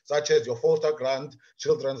grants, such as your foster grant,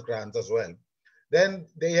 children's grants as well. Then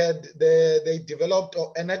they developed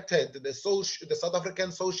or enacted the South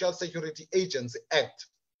African Social Security Agency Act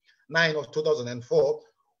 9 of 2004,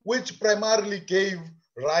 which primarily gave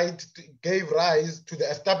rise to the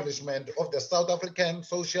establishment of the South African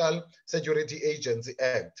Social Security Agency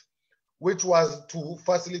Act, which was to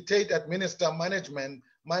facilitate, administer, manage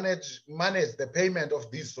the payment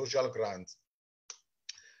of these social grants.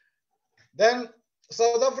 Then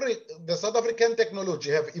the South African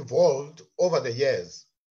technology have evolved over the years,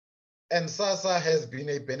 and SASSA has been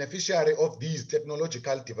a beneficiary of these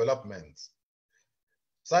technological developments,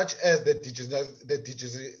 such as the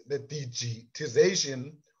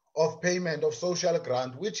digitization of payment of social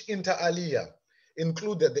grant, which inter alia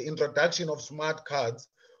included the introduction of smart cards,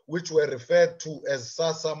 which were referred to as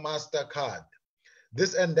SASSA MasterCard.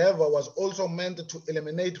 This endeavor was also meant to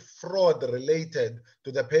eliminate fraud related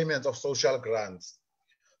to the payments of social grants.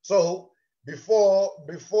 So before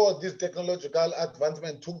this technological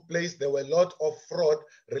advancement took place, there were a lot of fraud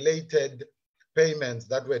related payments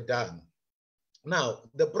that were done. Now,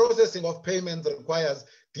 the processing of payments requires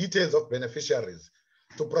details of beneficiaries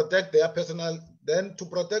to protect their personal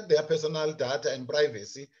data and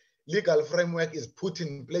privacy. Legal framework is put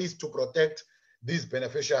in place to protect these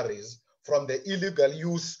beneficiaries from the illegal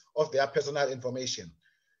use of their personal information.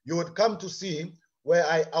 You would come to see where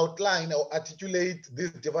I outline or articulate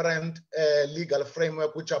these different legal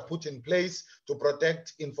framework which are put in place to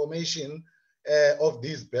protect information of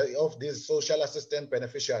these social assistance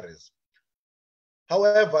beneficiaries.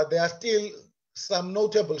 However, there are still some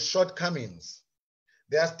notable shortcomings.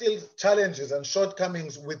 There are still challenges and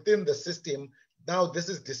shortcomings within the system. Now, this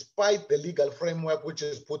is despite the legal framework which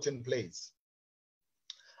is put in place.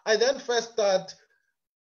 I then first start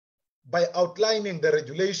by outlining the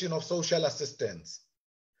regulation of social assistance.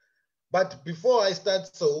 But before I start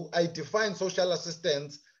so, I define social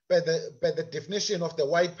assistance by the definition of the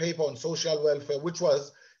white paper on social welfare, which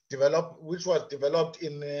was developed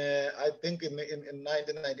in, I think in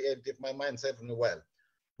 1998, if my mind serves me well.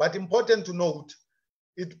 But important to note,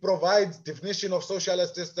 it provides definition of social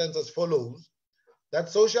assistance as follows: that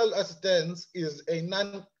social assistance is a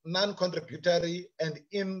non-contributory and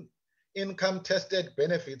income-tested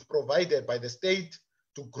benefits provided by the state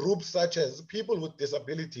to groups such as people with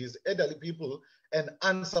disabilities, elderly people, and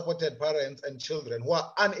unsupported parents and children who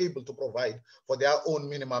are unable to provide for their own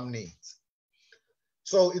minimum needs.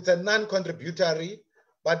 So it's a non-contributory,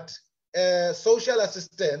 but social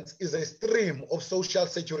assistance is a stream of social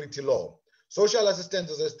security law. Social assistance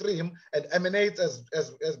is a stream and emanates,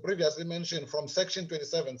 as previously mentioned, from Section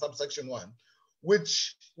 27, subsection 1,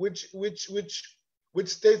 which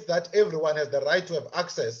states that everyone has the right to have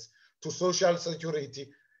access to social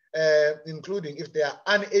security, including if they are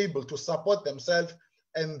unable to support themselves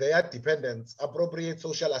and their dependents, appropriate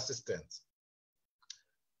social assistance.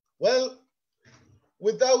 Well,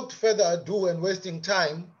 without further ado and wasting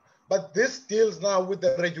time, but this deals now with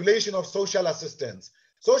the regulation of social assistance.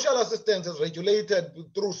 Social assistance is regulated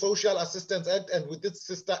through Social Assistance Act and with its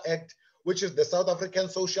sister act, which is the South African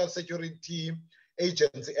Social Security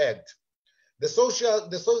Agency Act. The Social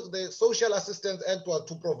Assistance Act was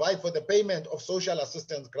to provide for the payment of social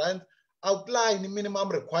assistance grants, outline minimum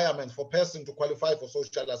requirements for persons to qualify for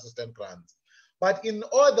social assistance grants. But in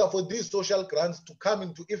order for these social grants to come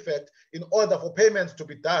into effect, in order for payments to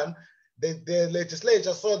be done, the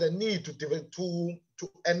legislature saw the need to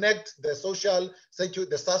enact the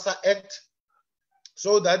the SASSA Act,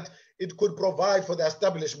 so that it could provide for the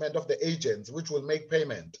establishment of the agents which will make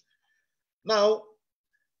payment. Now,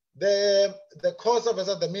 the course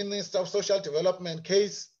officer, the Minister of Social Development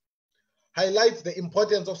case, highlights the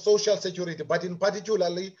importance of social security, but in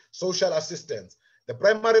particularly social assistance. The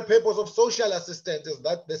primary purpose of social assistance is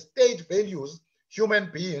that the state values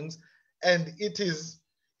human beings, and it is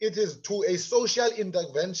to a social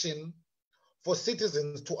intervention for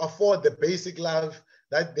citizens to afford the basic life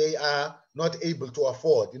that they are not able to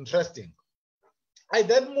afford. Interesting. I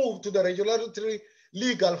then move to the regulatory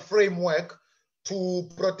legal framework to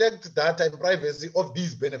protect data and privacy of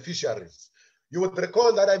these beneficiaries. You would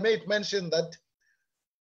recall that I made mention that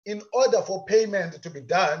in order for payment to be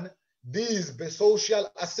done, these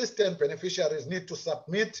social assistance beneficiaries need to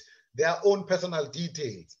submit their own personal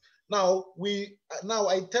details. Now,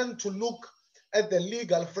 I tend to look at the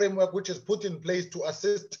legal framework which is put in place to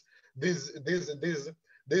assist these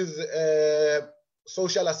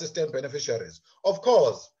social assistance beneficiaries. Of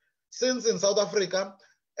course, since in South Africa,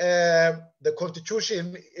 the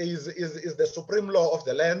Constitution is the supreme law of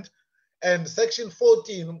the land, and Section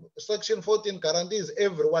 14 guarantees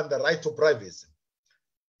everyone the right to privacy.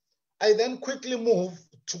 I then quickly move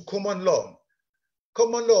to common law.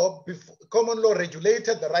 Common law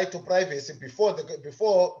regulated the right to privacy before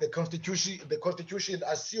the Constitution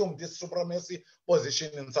assumed this supremacy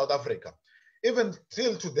position in South Africa. Even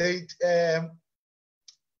till to date, the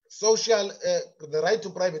right to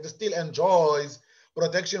privacy still enjoys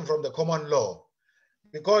protection from the common law,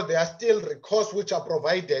 because there are still recourse which are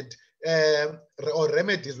provided or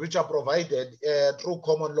remedies which are provided through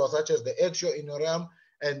common law, such as the actio in rem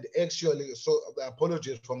and actually, so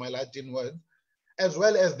apologies for my Latin word, as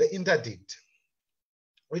well as the interdict,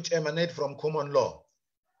 which emanate from common law.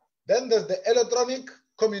 Then there's the Electronic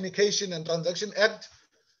Communication and Transaction Act,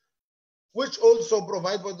 which also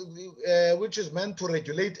provide for which is meant to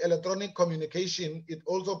regulate electronic communication. It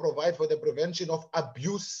also provides for the prevention of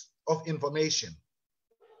abuse of information,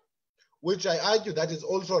 which I argue that is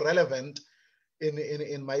also relevant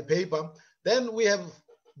in my paper. Then we have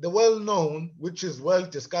the well-known, which is well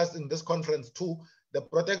discussed in this conference too, the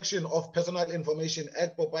Protection of Personal Information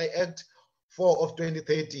Act, POPI Act 4 of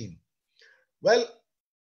 2013. Well,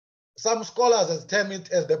 some scholars have termed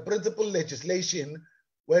it as the principal legislation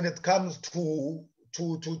when it comes to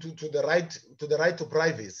the right to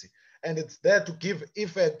privacy, and it's there to give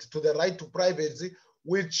effect to the right to privacy,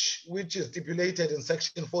 which is stipulated in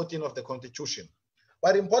Section 14 of the Constitution.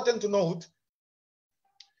 But important to note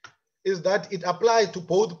is that it applies to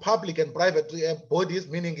both public and private bodies,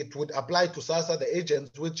 meaning it would apply to SASSA, the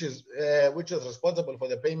agent, which is responsible for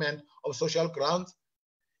the payment of social grants.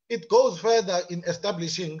 It goes further in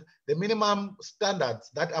establishing the minimum standards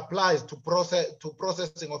that applies to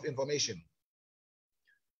processing of information.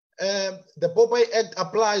 The POPI Act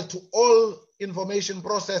applies to all information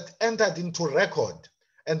processed entered into record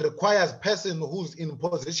and requires person who's in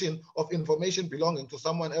possession of information belonging to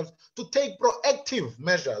someone else to take proactive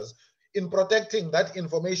measures in protecting that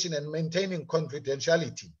information and maintaining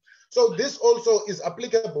confidentiality. So this also is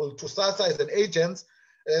applicable to SASSA as an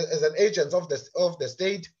agent of the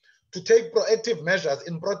state, to take proactive measures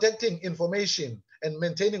in protecting information and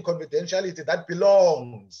maintaining confidentiality that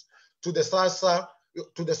belongs to the SASSA,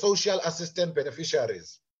 to the social assistant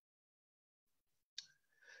beneficiaries.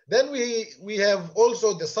 Then we have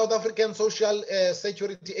also the South African Social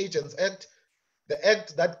Security Agents Act, the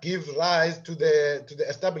act that gives rise to the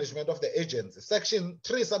establishment of the agents. Section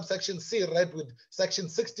 3, subsection C, read with Section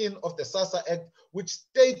 16 of the SASSA Act, which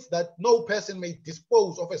states that no person may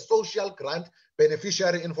dispose of a social grant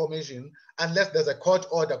beneficiary information unless there's a court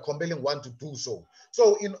order compelling one to do so.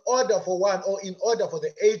 So in order for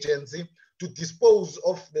the agency to dispose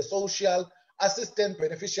of the social assistant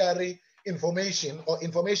beneficiary information or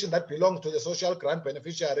information that belongs to the social grant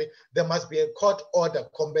beneficiary, there must be a court order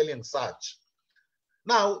compelling such.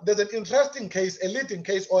 Now, there's an interesting case, a leading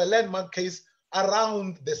case or a landmark case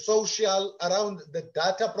around the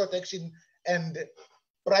data protection and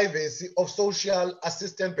privacy of social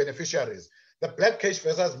assistant beneficiaries. The Black Case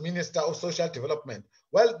versus Minister of Social Development.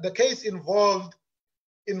 Well, the case involved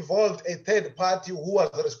a third party who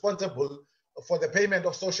was responsible for the payment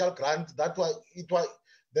of social grants. The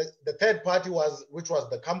third party which was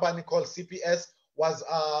the company called CPS, was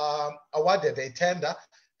awarded a tender.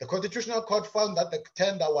 The Constitutional Court found that the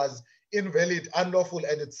tender was invalid, unlawful,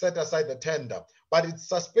 and it set aside the tender, but it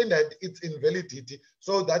suspended its invalidity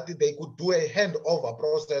so that they could do a handover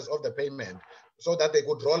process of the payment, so that they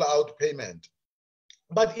could roll out payment.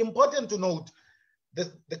 But important to note,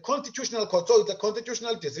 the Constitutional Court, so it's a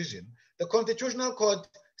constitutional decision, the Constitutional Court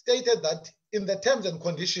stated that in the terms and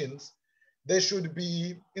conditions, there should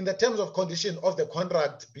be, in the terms of condition of the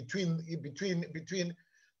contract between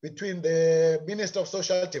the Minister of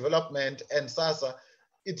Social Development and SASSA,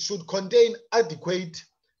 it should contain adequate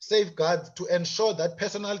safeguards to ensure that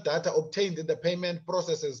personal data obtained in the payment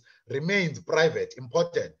processes remains private,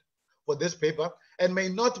 important for this paper, and may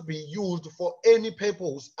not be used for any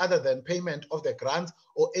purpose other than payment of the grants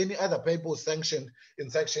or any other purpose sanctioned in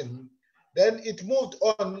section. Then it moved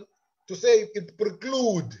on to say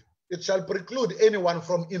it shall preclude anyone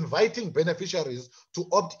from inviting beneficiaries to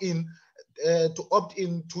opt in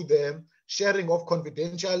to the sharing of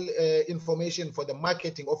confidential information for the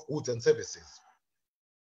marketing of goods and services.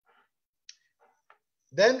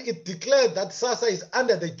 Then it declared that SASSA is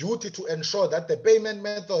under the duty to ensure that the payment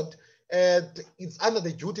method is under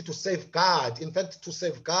the duty to safeguard, in fact, to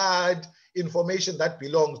safeguard information that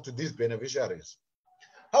belongs to these beneficiaries.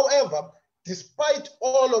 However, despite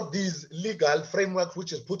all of these legal frameworks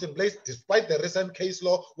which is put in place, despite the recent case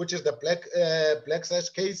law, which is the Black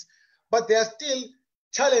Search case, but there are still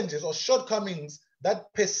challenges or shortcomings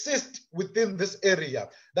that persist within this area,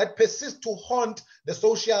 that persist to haunt the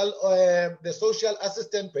social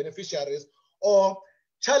assistant beneficiaries, or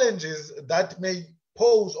challenges that may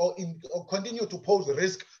pose or continue to pose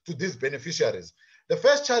risk to these beneficiaries. The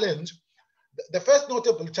first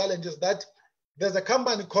notable challenge is that there's a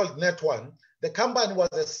company called Net1. The company was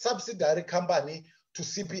a subsidiary company to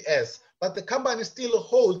CPS, but the company still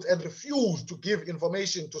holds and refuses to give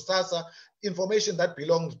information to SASSA, information that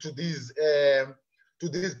belongs to these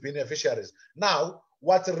beneficiaries. Now,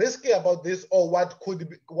 what's risky about this, or what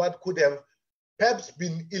could have perhaps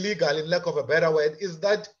been illegal in lack of a better word, is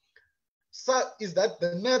that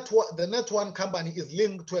the Net One company is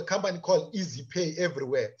linked to a company called Easy Pay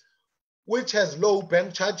Everywhere, which has low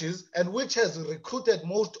bank charges and which has recruited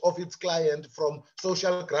most of its clients from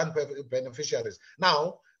social grant beneficiaries.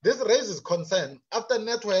 Now, this raises concern. After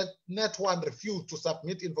Net One refused to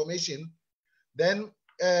submit information, then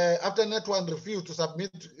after Net One refused to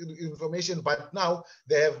submit information, but now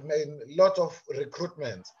they have made a lot of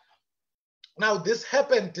recruitment. Now, this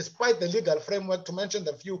happened despite the legal framework, to mention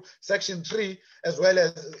the few, Section 3, as well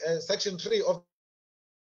as Section 3 of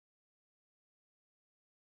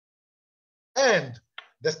and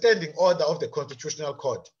the standing order of the Constitutional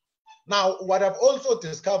Court. Now, what I've also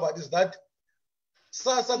discovered is that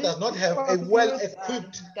SASSA does not have a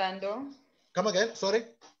well-equipped... Dando. Come again, sorry?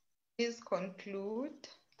 Please conclude.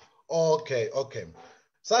 Okay.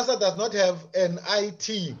 SASSA does not have an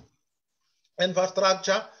IT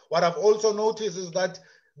infrastructure. What I've also noticed is that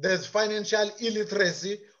there's financial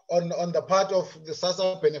illiteracy on the part of the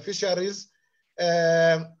SASSA beneficiaries.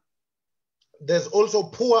 There's also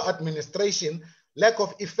poor administration, lack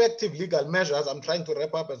of effective legal measures. I'm trying to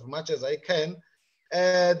wrap up as much as I can.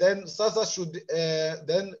 Then SASSA should,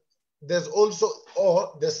 then there's also,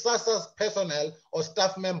 or the SASSA's personnel or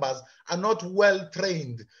staff members are not well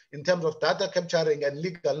trained in terms of data capturing and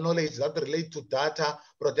legal knowledge that relate to data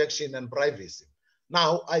protection and privacy.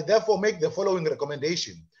 Now, I therefore make the following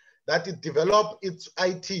recommendation: that it develop its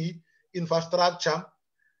IT infrastructure,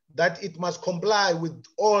 that it must comply with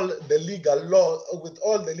all the legal law, with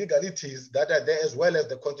all the legalities that are there, as well as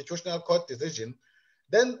the Constitutional Court decision.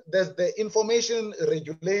 Then there's the information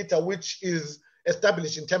regulator, which is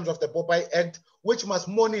established in terms of the Popeye Act, which must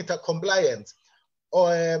monitor compliance,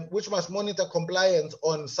 or which must monitor compliance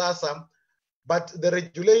on SASSA. But the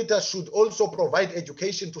regulator should also provide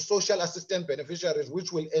education to social assistance beneficiaries,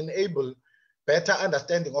 which will enable better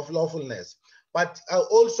understanding of lawfulness. But I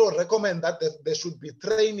also recommend that there should be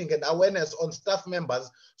training and awareness on staff members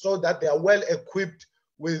so that they are well equipped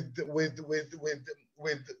with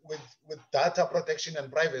data protection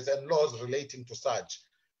and privacy and laws relating to such.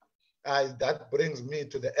 That brings me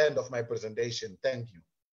to the end of my presentation. Thank you.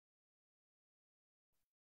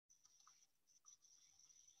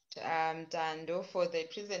 Dando, for the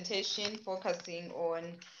presentation focusing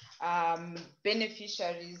on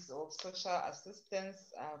beneficiaries of social assistance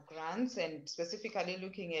grants, and specifically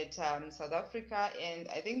looking at South Africa. And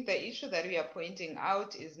I think the issue that we are pointing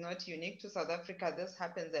out is not unique to South Africa. This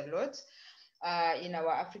happens a lot in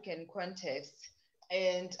our African context.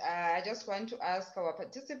 And I just want to ask our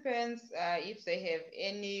participants if they have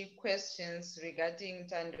any questions regarding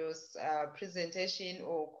Dando's presentation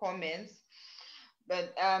or comments.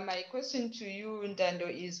 But my question to you, Dando,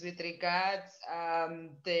 is with regards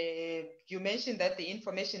you mentioned that the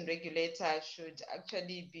information regulator should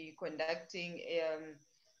actually be conducting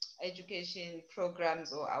education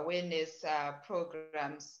programs or awareness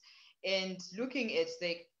programs. And looking at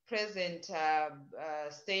the present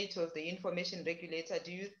state of the information regulator,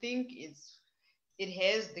 do you think it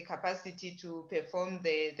has the capacity to perform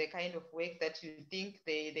the kind of work that you think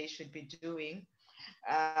they should be doing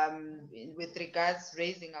with regards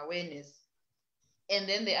raising awareness? And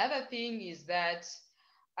then the other thing is that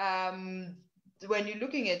when you're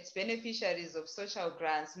looking at beneficiaries of social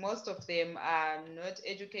grants, most of them are not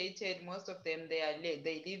educated. Most of them they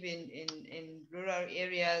live in rural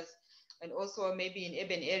areas, and also maybe in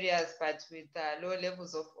urban areas, but with low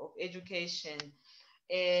levels of education.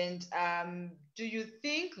 And do you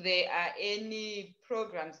think there are any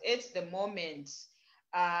programs at the moment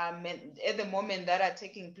that are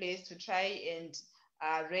taking place to try and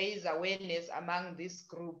raise awareness among this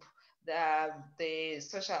group, the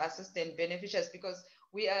social assistance beneficiaries? Because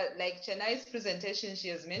we are, like Chenai's presentation, she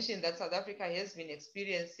has mentioned that South Africa has been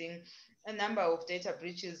experiencing a number of data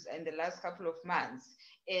breaches in the last couple of months.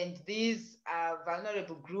 And these are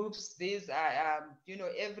vulnerable groups. These are,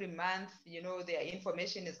 every month, their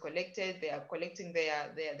information is collected. They are collecting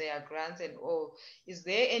their grants and all. Is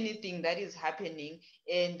there anything that is happening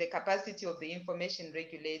in the capacity of the information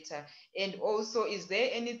regulator? And also, is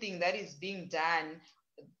there anything that is being done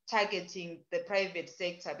targeting the private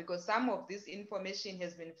sector? Because some of this information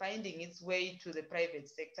has been finding its way to the private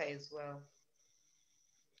sector as well.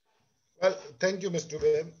 Well, thank you, Ms.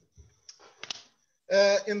 Dube.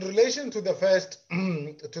 In relation to the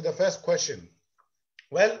first question,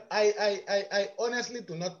 well, I honestly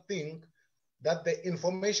do not think that the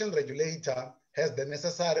information regulator has the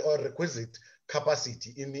necessary or requisite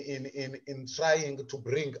capacity in trying to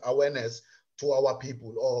bring awareness to our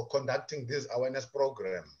people or conducting these awareness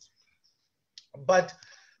programs. But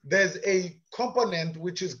there's a component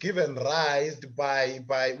which is given rise by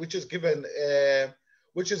the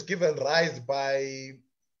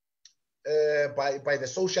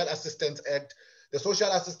Social Assistance Act. The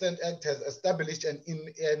Social Assistance Act has established an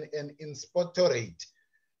inspectorate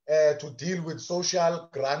to deal with social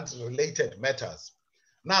grant related matters.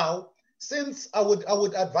 Now, since I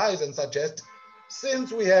would advise and suggest,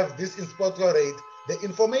 since we have this inspectorate, the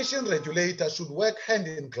information regulator should work hand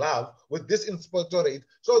in glove with this inspectorate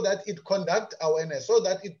so that it conducts awareness, so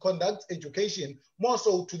that it conducts education more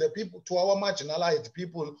so to the people, to our marginalized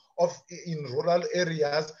people in rural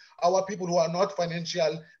areas, our people who are not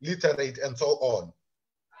financial literate, and so on.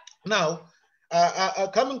 Now,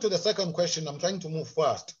 coming to the second question, I'm trying to move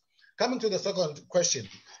fast. Coming to the second question,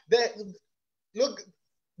 look,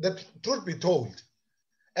 the truth be told,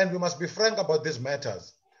 and we must be frank about these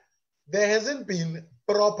matters, there hasn't been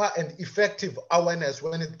proper and effective awareness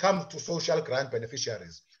when it comes to social grant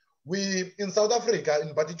beneficiaries. We, in South Africa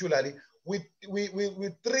in particularly, we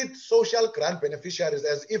treat social grant beneficiaries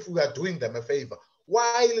as if we are doing them a favor,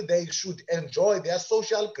 while they should enjoy their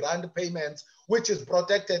social grant payments, which is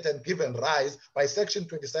protected and given rise by Section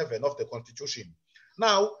 27 of the Constitution.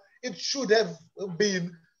 Now, it should have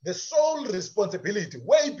been the sole responsibility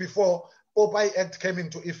way before Popeye Act came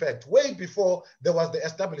into effect, way before there was the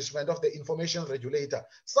establishment of the information regulator.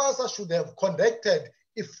 SASSA should have conducted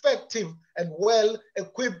effective and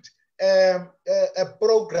well-equipped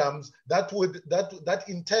programs that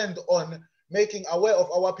intend on making aware of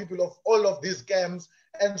our people of all of these scams,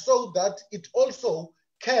 and so that it also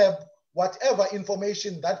kept whatever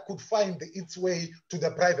information that could find its way to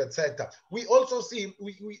the private sector. We also see,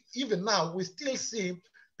 even now, we still see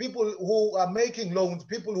people who are making loans,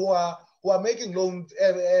 people who are making loans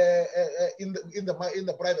in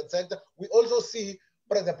the private sector. We also see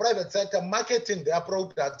the private sector marketing their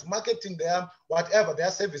products, marketing their whatever,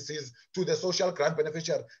 their services to the social grant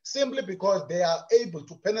beneficiary, simply because they are able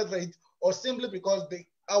to penetrate, or simply because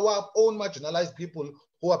our own marginalized people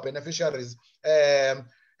who are beneficiaries their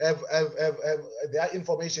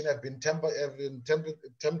information have been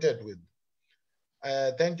tempted with.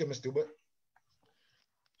 Thank you, Mr. Uber.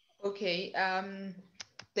 Okay.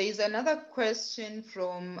 There is another question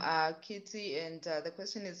from Kitty, and the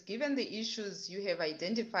question is, given the issues you have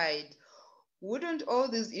identified, wouldn't all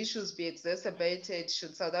these issues be exacerbated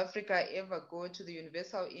should South Africa ever go to the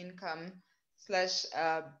universal income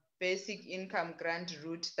 / basic income grant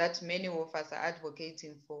route that many of us are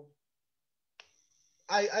advocating for?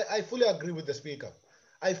 I fully agree with the speaker.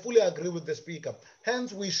 I fully agree with the speaker.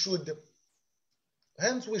 Hence, we should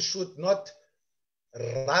not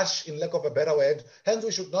rush, in lack of a better word. Hence,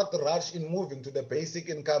 we should not rush in moving to the basic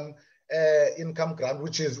income grant,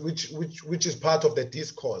 which is part of the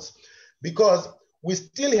discourse, because we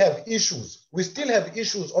still have issues. We still have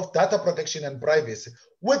issues of data protection and privacy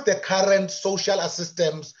with the current social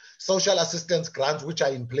assistance grants which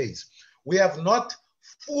are in place. We have not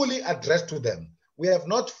fully addressed to them. We have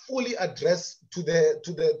not fully addressed to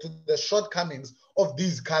the shortcomings of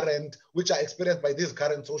these current, which are experienced by these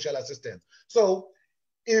current social assistance. So,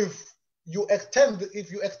 if you extend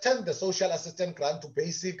the social assistance grant to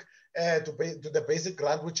the basic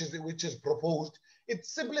grant which is proposed, it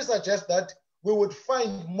simply suggests that we would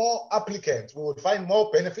find more applicants, we would find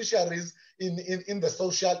more beneficiaries in the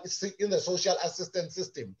social assistance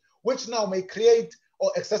system, which now may create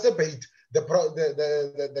or exacerbate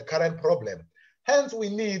the current problem. Hence, we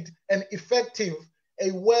need an effective,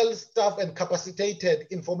 a well-staffed and capacitated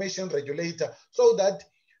information regulator, so that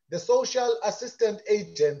the social assistance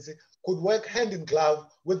agency could work hand in glove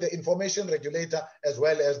with the information regulator as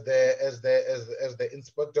well as the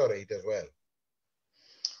inspectorate as well.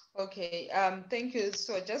 Okay, thank you.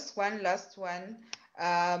 So just one last one.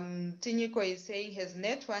 Tinyiko is saying, has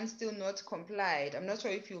Net1 still not complied? I'm not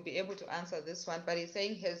sure if you'll be able to answer this one, but he's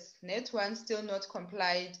saying, has Net1 still not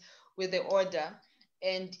complied with the order?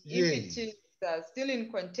 And if it is still in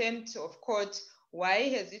contempt of court, why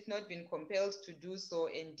has it not been compelled to do so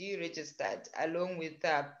and deregistered along with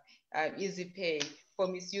Easy Pay for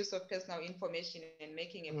misuse of personal information and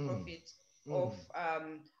making a profit of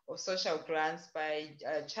social grants by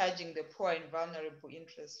charging the poor and vulnerable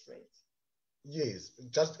interest rates? Yes,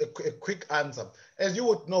 just a quick answer. As you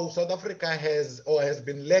would know, South Africa has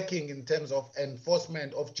been lacking in terms of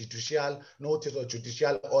enforcement of judicial notice or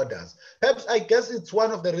judicial orders. Perhaps, I guess it's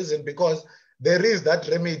one of the reasons, because there is that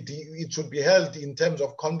remedy. It should be held in terms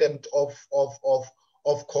of contempt of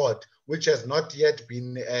court, which has not yet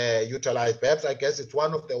been utilized. Perhaps, I guess it's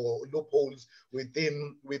one of the loopholes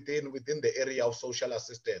within the area of social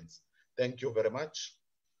assistance. Thank you very much.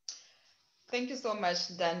 Thank you so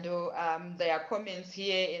much, Dando. There are comments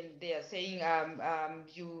here, and they are saying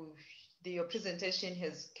your presentation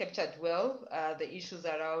has captured well the issues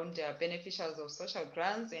around beneficiaries of social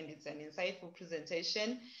grants, and it's an insightful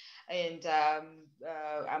presentation. And I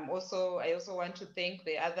also want to thank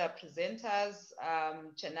the other presenters,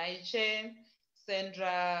 Chennai Chen,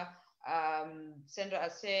 Sandra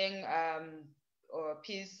Aseng, or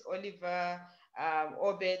Peace, Oliver,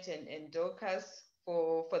 Obet, and Dorcas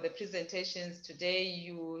for the presentations today.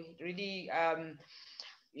 You really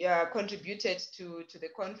contributed to the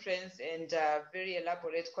conference, and very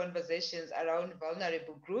elaborate conversations around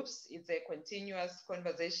vulnerable groups. It's a continuous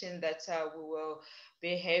conversation that we will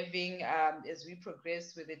be having as we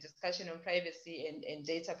progress with the discussion on privacy and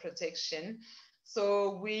data protection.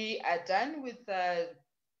 So we are done with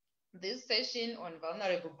this session on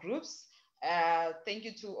vulnerable groups. Thank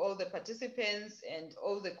you to all the participants and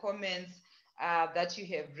all the comments that you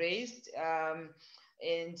have raised.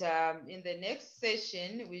 In the next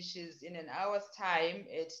session, which is in an hour's time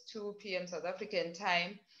at 2 p.m. South African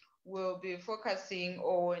time, we'll be focusing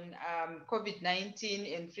on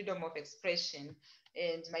COVID-19 and freedom of expression.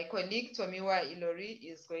 And my colleague, Tomiwa Ilori,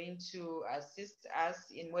 is going to assist us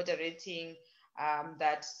in moderating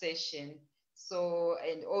that session. So,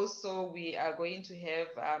 and also we are going to have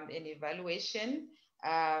an evaluation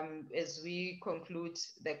as we conclude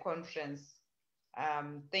the conference.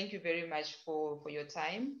 Thank you very much for your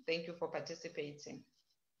time. Thank you for participating.